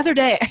since the other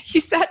day? He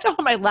sat down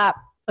on my lap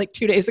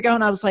 2 days ago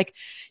and I was like,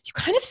 you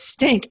kind of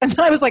stink. And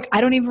then I was like,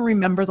 I don't even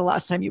remember the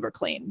last time you were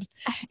cleaned.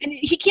 And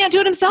he can't do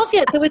it himself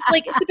yet. So it's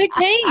it's a big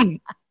pain.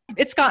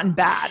 It's gotten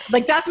bad.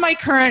 That's my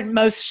current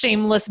most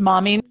shameless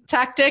momming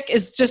tactic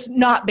is just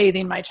not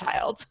bathing my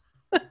child.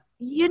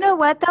 You know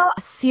what though?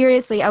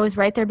 Seriously, I was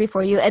right there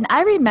before you. And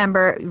I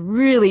remember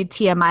really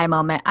TMI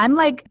moment. I'm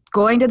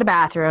going to the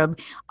bathroom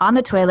on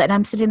the toilet and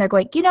I'm sitting there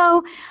going,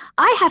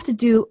 I have to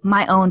do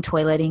my own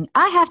toileting.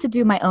 I have to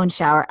do my own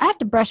shower. I have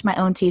to brush my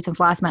own teeth and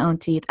floss my own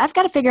teeth. I've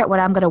got to figure out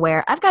what I'm going to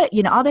wear. I've got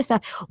to, all this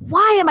stuff.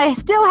 Why am I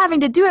still having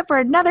to do it for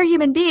another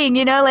human being?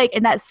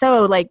 And that's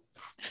so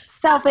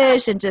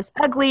selfish and just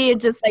ugly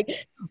and just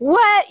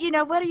what,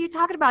 what are you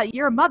talking about?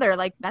 You're a mother.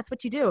 That's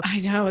what you do. I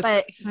know.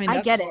 But I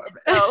get it.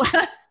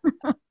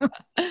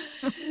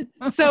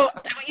 So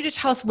I want you to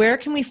tell us, where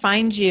can we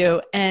find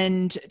you?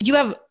 And you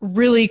have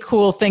really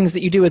cool things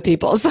that you do with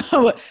people.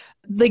 So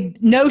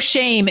no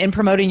shame in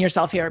promoting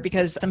yourself here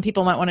because some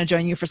people might want to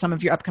join you for some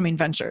of your upcoming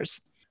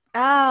ventures.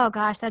 Oh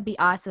gosh, that'd be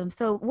awesome.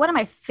 So one of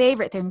my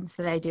favorite things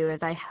that I do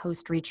is I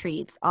host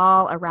retreats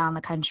all around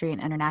the country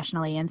and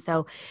internationally. And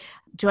so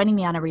joining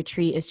me on a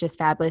retreat is just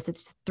fabulous.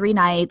 It's 3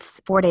 nights,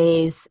 4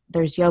 days.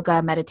 There's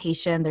yoga,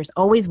 meditation. There's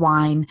always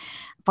wine,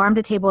 farm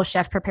to table,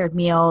 chef prepared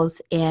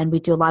meals. And we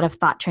do a lot of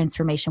thought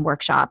transformation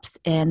workshops.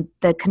 And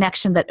the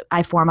connection that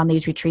I form on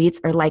these retreats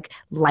are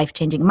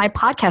life-changing. My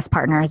podcast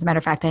partner, as a matter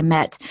of fact, I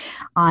met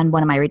on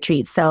one of my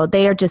retreats. So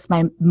they are just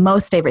my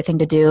most favorite thing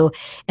to do.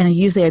 And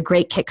usually a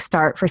great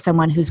kickstart for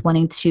someone who's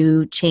wanting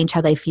to change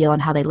how they feel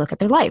and how they look at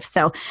their life.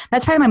 So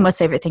that's probably my most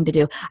favorite thing to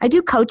do. I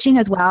do coaching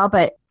as well,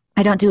 but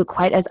I don't do it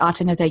quite as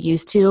often as I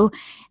used to.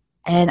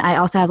 And I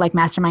also have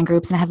mastermind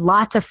groups, and I have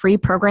lots of free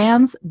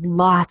programs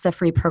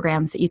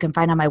that you can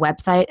find on my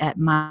website at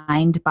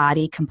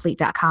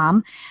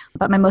mindbodycomplete.com.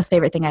 But my most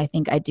favorite thing I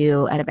think I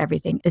do out of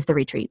everything is the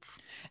retreats.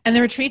 And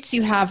the retreats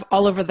you have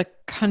all over the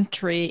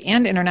country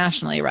and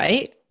internationally,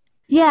 right?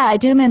 Yeah, I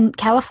do them in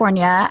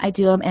California. I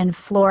do them in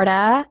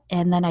Florida.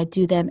 And then I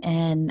do them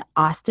in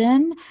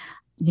Austin,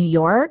 New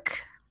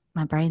York.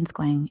 My brain's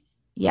going,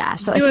 yeah.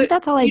 So I think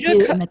that's all I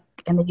do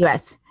in the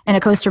U.S. And a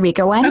Costa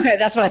Rica one. Okay,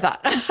 that's what I thought.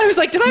 I was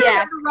like, did I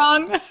remember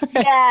wrong?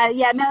 Okay.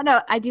 Yeah.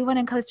 No. I do one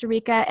in Costa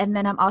Rica. And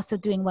then I'm also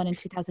doing one in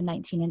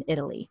 2019 in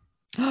Italy.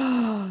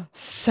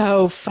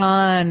 So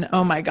fun.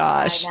 Oh my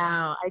gosh. I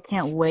know. I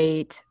can't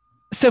wait.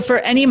 So for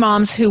any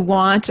moms who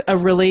want a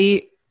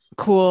really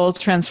cool,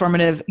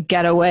 transformative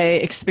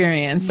getaway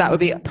experience, that would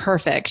be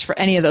perfect for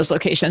any of those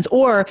locations.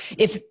 Or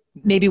if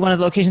maybe one of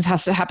the locations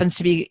happens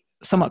to be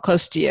somewhat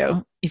close to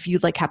you, if you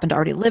like happen to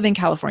already live in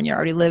California,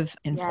 already live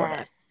in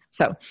Florida.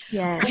 So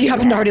if you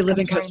happen to already live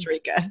in Costa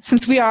Rica,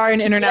 since we are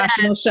an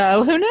international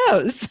show, who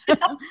knows?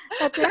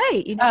 That's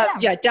right.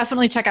 Yeah,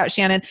 definitely check out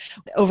Shannon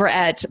over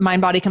at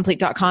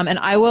mindbodycomplete.com. And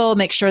I will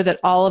make sure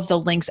that all of the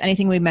links,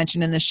 anything we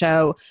mentioned in the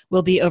show,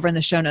 will be over in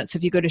the show notes. So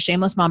if you go to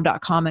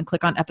shamelessmom.com and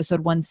click on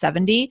episode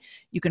 170,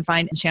 you can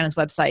find Shannon's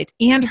website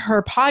and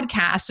her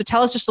podcast. So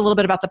tell us just a little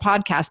bit about the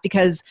podcast,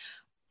 because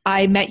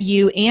I met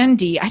you and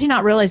Dee. I did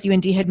not realize you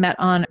and Dee had met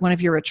on one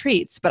of your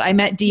retreats, but I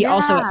met Dee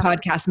also at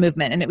Podcast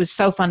Movement, and it was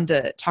so fun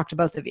to talk to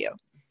both of you.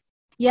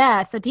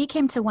 Yeah, so Dee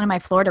came to one of my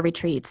Florida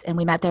retreats, and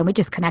we met there, and we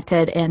just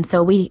connected, and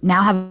so we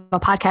now have a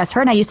podcast. Her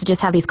and I used to just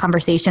have these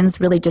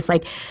conversations, really just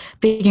like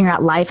figuring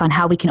out life on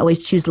how we can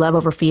always choose love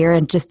over fear,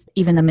 and just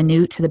even the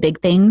minute to the big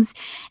things.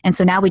 And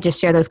so now we just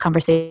share those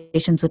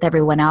conversations with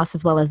everyone else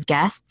as well as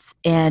guests,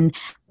 and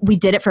we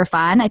did it for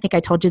fun. I think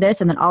I told you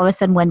this, and then all of a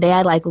sudden one day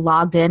I like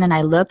logged in and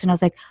I looked and I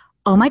was like,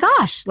 oh my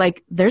gosh,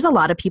 like there's a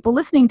lot of people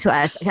listening to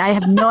us. I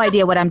have no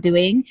idea what I'm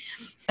doing.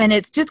 And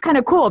it's just kind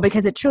of cool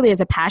because it truly is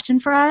a passion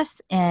for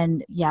us.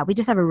 And yeah, we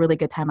just have a really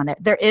good time on there.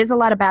 There is a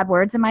lot of bad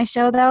words in my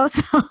show though.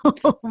 So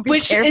be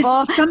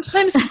careful.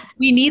 Sometimes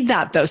we need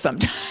that though.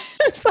 Sometimes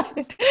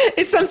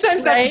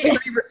that's very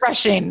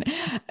refreshing.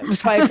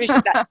 So I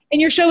appreciate that.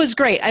 And your show is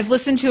great. I've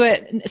listened to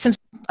it since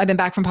I've been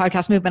back from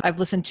Podcast Movement. I've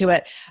listened to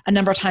it a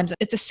number of times.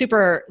 It's a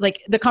super,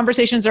 like the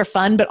conversations are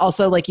fun, but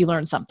also like you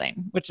learn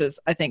something, which is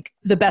I think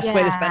the best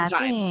way to spend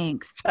time.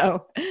 Thanks.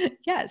 So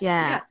yes.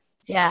 Yeah.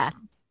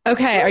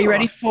 Okay. Cool. Are you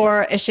ready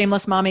for a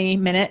Shameless Mommy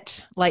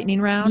Minute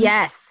lightning round?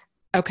 Yes.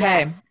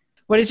 Okay. Yes.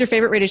 What is your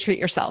favorite way to treat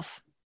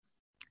yourself?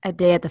 A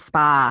day at the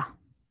spa.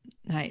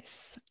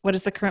 Nice. What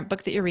is the current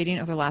book that you're reading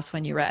or the last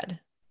one you read?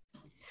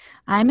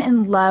 I'm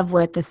in love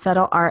with The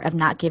Subtle Art of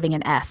Not Giving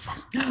an F.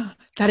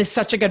 That is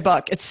such a good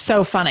book. It's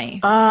so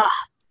funny. I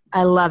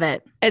love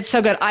it. It's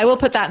so good. I will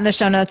put that in the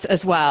show notes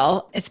as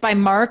well. It's by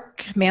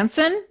Mark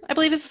Manson, I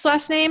believe is his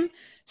last name.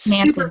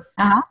 Manson.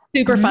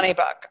 Super funny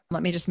book.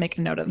 Let me just make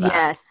a note of that.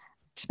 Yes.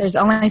 There's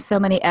only so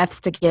many F's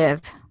to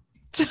give.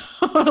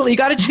 Totally. You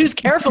got to choose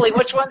carefully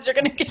which ones you're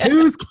going to get.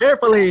 Choose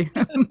carefully.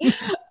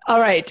 All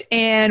right.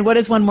 And what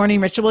is one morning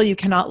ritual you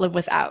cannot live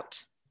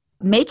without?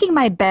 Making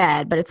my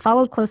bed, but it's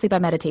followed closely by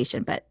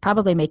meditation, but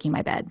probably making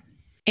my bed.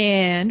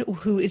 And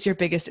who is your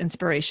biggest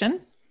inspiration?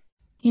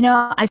 You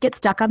know, I get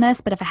stuck on this,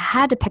 but if I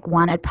had to pick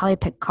one, I'd probably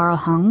pick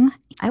Carl Jung.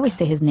 I always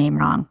say his name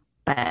wrong,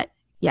 but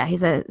yeah,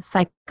 he's a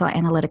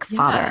psychoanalytic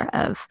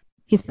father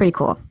he's pretty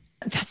cool.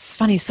 That's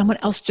funny. Someone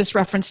else just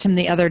referenced him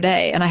the other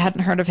day, and I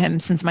hadn't heard of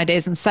him since my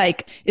days in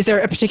psych. Is there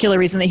a particular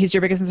reason that he's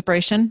your biggest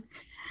inspiration?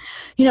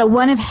 You know,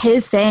 one of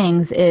his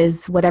sayings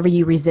is whatever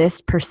you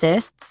resist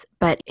persists,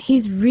 but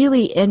he's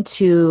really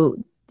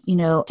into, you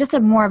know, just a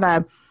more of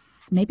a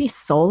maybe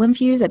soul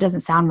infused. That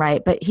doesn't sound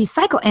right, but he's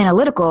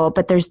psychoanalytical,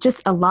 but there's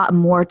just a lot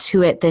more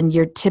to it than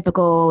your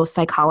typical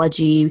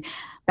psychology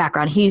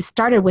background. He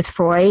started with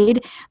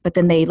Freud, but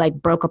then they like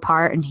broke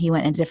apart and he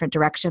went in a different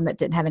direction that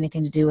didn't have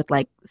anything to do with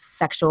like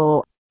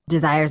sexual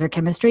desires or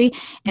chemistry.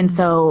 And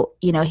so,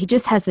 you know, he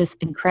just has this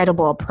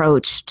incredible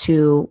approach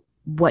to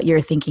what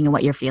you're thinking and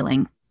what you're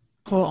feeling.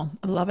 Cool.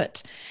 I love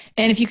it.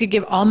 And if you could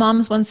give all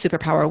moms one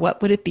superpower,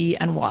 what would it be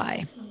and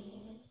why?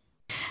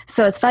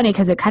 So it's funny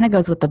because it kind of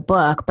goes with the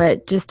book,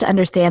 but just to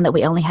understand that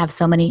we only have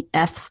so many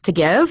F's to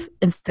give,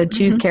 and so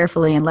choose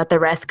carefully and let the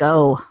rest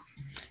go.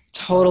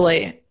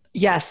 Totally.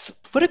 Yes.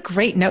 What a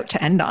great note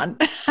to end on.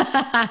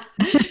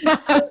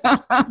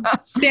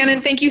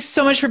 Shannon, thank you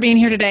so much for being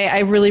here today. I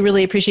really,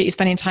 really appreciate you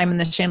spending time in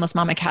the Shameless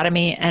Mom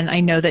Academy. And I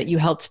know that you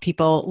helped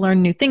people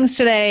learn new things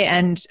today,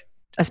 and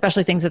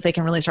especially things that they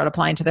can really start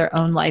applying to their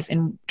own life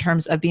in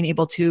terms of being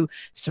able to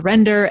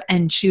surrender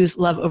and choose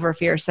love over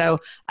fear. So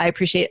I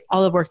appreciate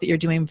all the work that you're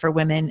doing for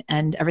women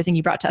and everything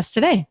you brought to us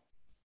today.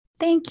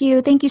 Thank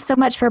you. Thank you so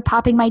much for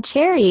popping my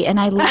cherry. And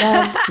I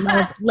loved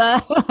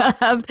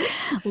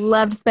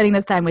spending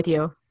this time with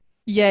you.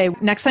 Yay.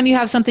 Next time you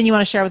have something you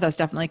want to share with us,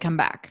 definitely come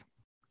back.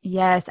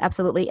 Yes,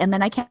 absolutely. And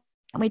then I can't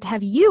wait to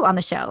have you on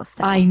the show.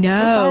 So, I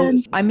know.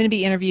 I'm going to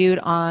be interviewed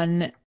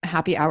on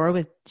Happy Hour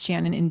with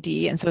Shannon and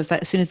Dee. And so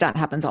as soon as that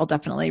happens, I'll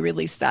definitely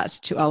release that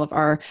to all of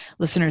our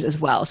listeners as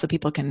well, so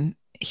people can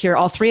hear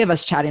all three of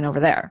us chatting over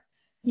there.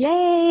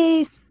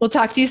 Yay. We'll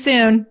talk to you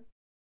soon.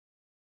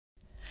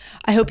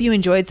 I hope you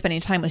enjoyed spending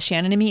time with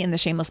Shannon and me in the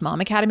Shameless Mom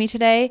Academy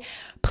today.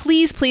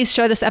 Please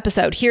share this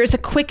episode. Here's a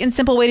quick and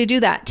simple way to do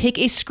that. Take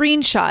a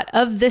screenshot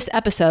of this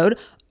episode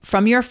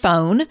from your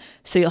phone.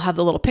 So you'll have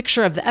the little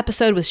picture of the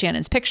episode with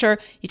Shannon's picture.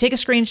 You take a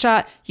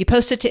screenshot, you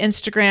post it to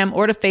Instagram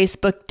or to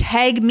Facebook,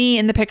 tag me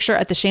in the picture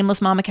at the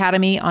Shameless Mom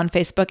Academy on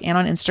Facebook and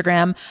on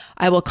Instagram.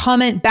 I will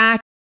comment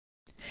back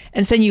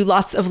and send you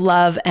lots of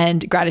love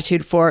and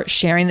gratitude for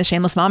sharing the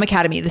Shameless Mom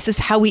Academy. This is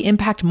how we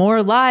impact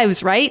more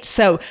lives, right?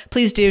 So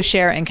please do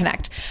share and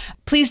connect.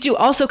 Please do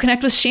also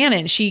connect with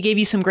Shannon. She gave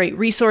you some great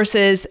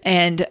resources,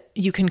 and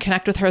you can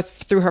connect with her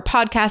through her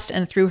podcast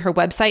and through her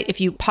website if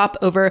you pop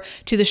over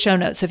to the show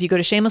notes. So if you go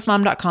to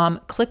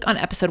shamelessmom.com, click on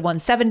episode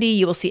 170,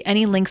 you will see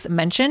any links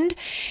mentioned.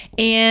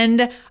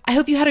 And I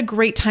hope you had a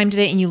great time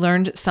today and you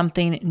learned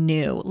something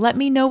new. Let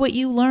me know what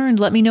you learned.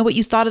 Let me know what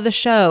you thought of the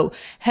show.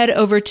 Head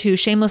over to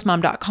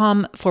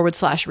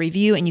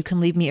shamelessmom.com/review and you can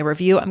leave me a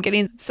review. I'm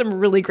getting some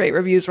really great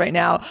reviews right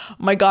now. Oh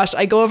my gosh,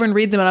 I go over and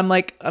read them and I'm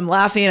like, I'm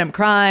laughing, I'm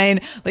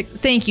crying. Like,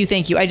 thank you.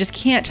 I just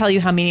can't tell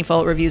you how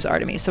meaningful reviews are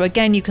to me. So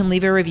again, you can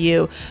leave a review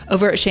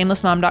over at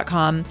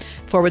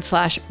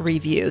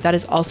shamelessmom.com/review. That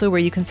is also where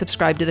you can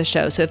subscribe to the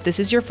show. So if this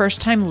is your first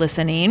time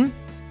listening,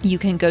 you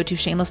can go to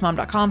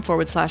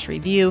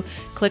shamelessmom.com/review,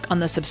 click on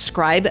the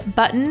subscribe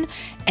button,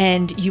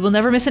 and you will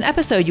never miss an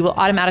episode. You will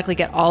automatically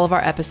get all of our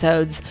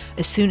episodes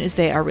as soon as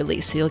they are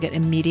released. So you'll get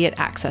immediate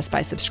access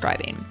by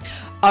subscribing.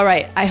 All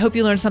right. I hope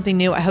you learned something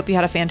new. I hope you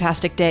had a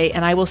fantastic day,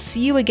 and I will see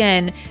you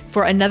again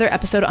for another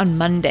episode on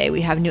Monday.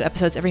 We have new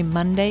episodes every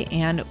Monday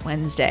and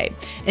Wednesday.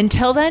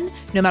 Until then,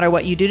 no matter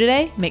what you do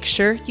today, make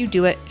sure you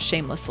do it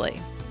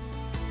shamelessly.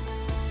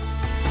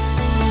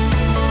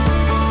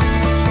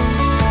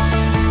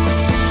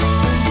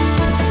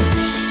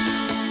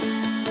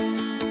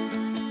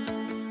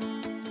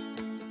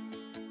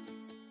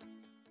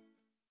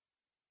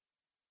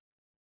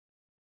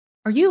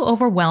 Are you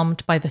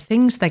overwhelmed by the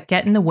things that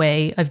get in the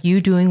way of you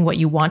doing what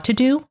you want to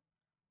do?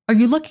 Are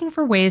you looking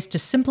for ways to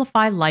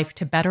simplify life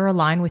to better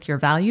align with your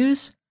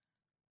values?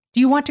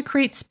 Do you want to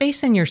create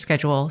space in your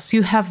schedule so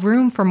you have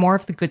room for more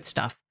of the good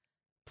stuff?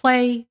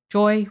 Play,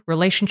 joy,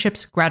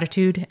 relationships,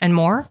 gratitude, and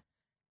more?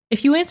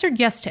 If you answered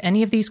yes to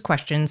any of these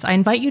questions, I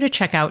invite you to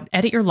check out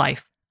Edit Your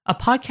Life, a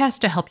podcast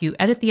to help you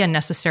edit the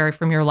unnecessary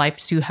from your life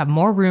so you have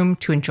more room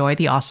to enjoy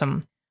the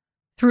awesome.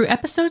 Through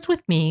episodes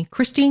with me,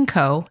 Christine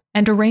Coe,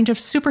 and a range of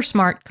super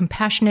smart,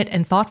 compassionate,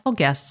 and thoughtful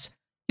guests,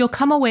 you'll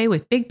come away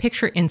with big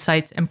picture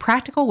insights and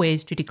practical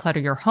ways to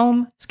declutter your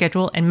home,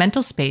 schedule, and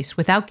mental space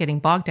without getting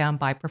bogged down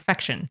by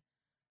perfection.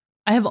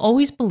 I have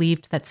always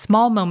believed that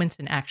small moments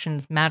and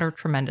actions matter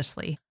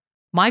tremendously.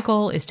 My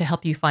goal is to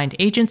help you find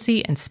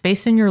agency and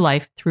space in your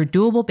life through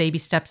doable baby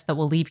steps that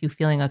will leave you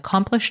feeling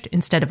accomplished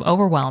instead of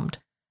overwhelmed.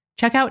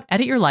 Check out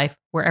Edit Your Life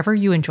wherever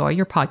you enjoy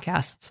your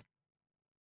podcasts.